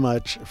you so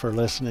much for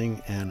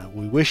listening, and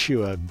we wish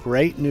you a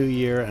great new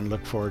year and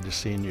look forward to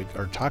seeing you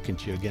or talking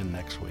to you again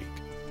next week.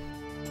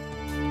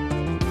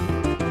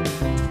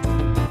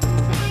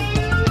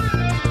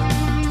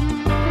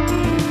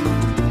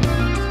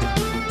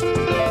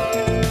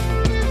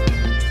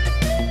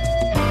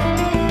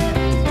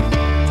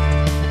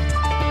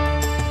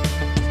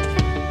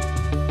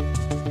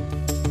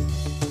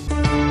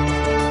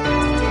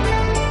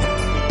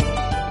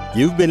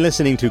 You've been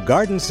listening to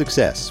Garden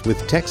Success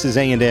with Texas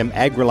A&M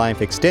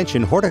AgriLife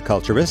Extension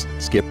horticulturist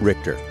Skip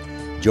Richter.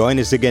 Join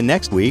us again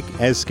next week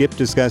as Skip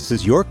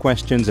discusses your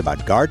questions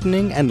about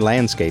gardening and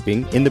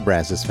landscaping in the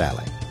Brazos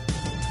Valley.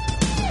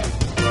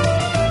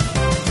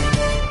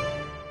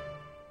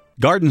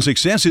 Garden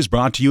Success is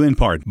brought to you in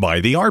part by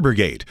the Arbor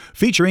Gate,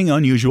 featuring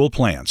unusual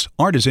plants,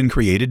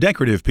 artisan-created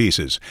decorative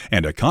pieces,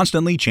 and a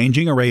constantly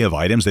changing array of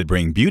items that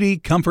bring beauty,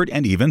 comfort,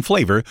 and even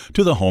flavor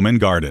to the home and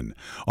garden.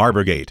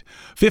 Arbor Gate,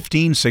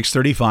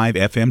 15635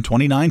 FM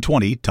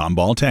 2920,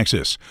 Tomball,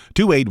 Texas,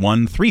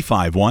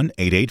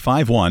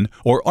 281-351-8851,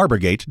 or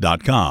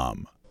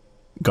arborgate.com.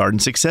 Garden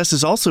Success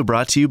is also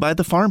brought to you by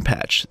the Farm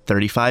Patch,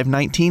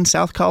 3519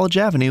 South College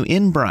Avenue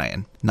in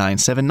Bryan,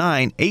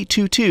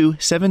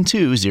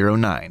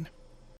 979-822-7209.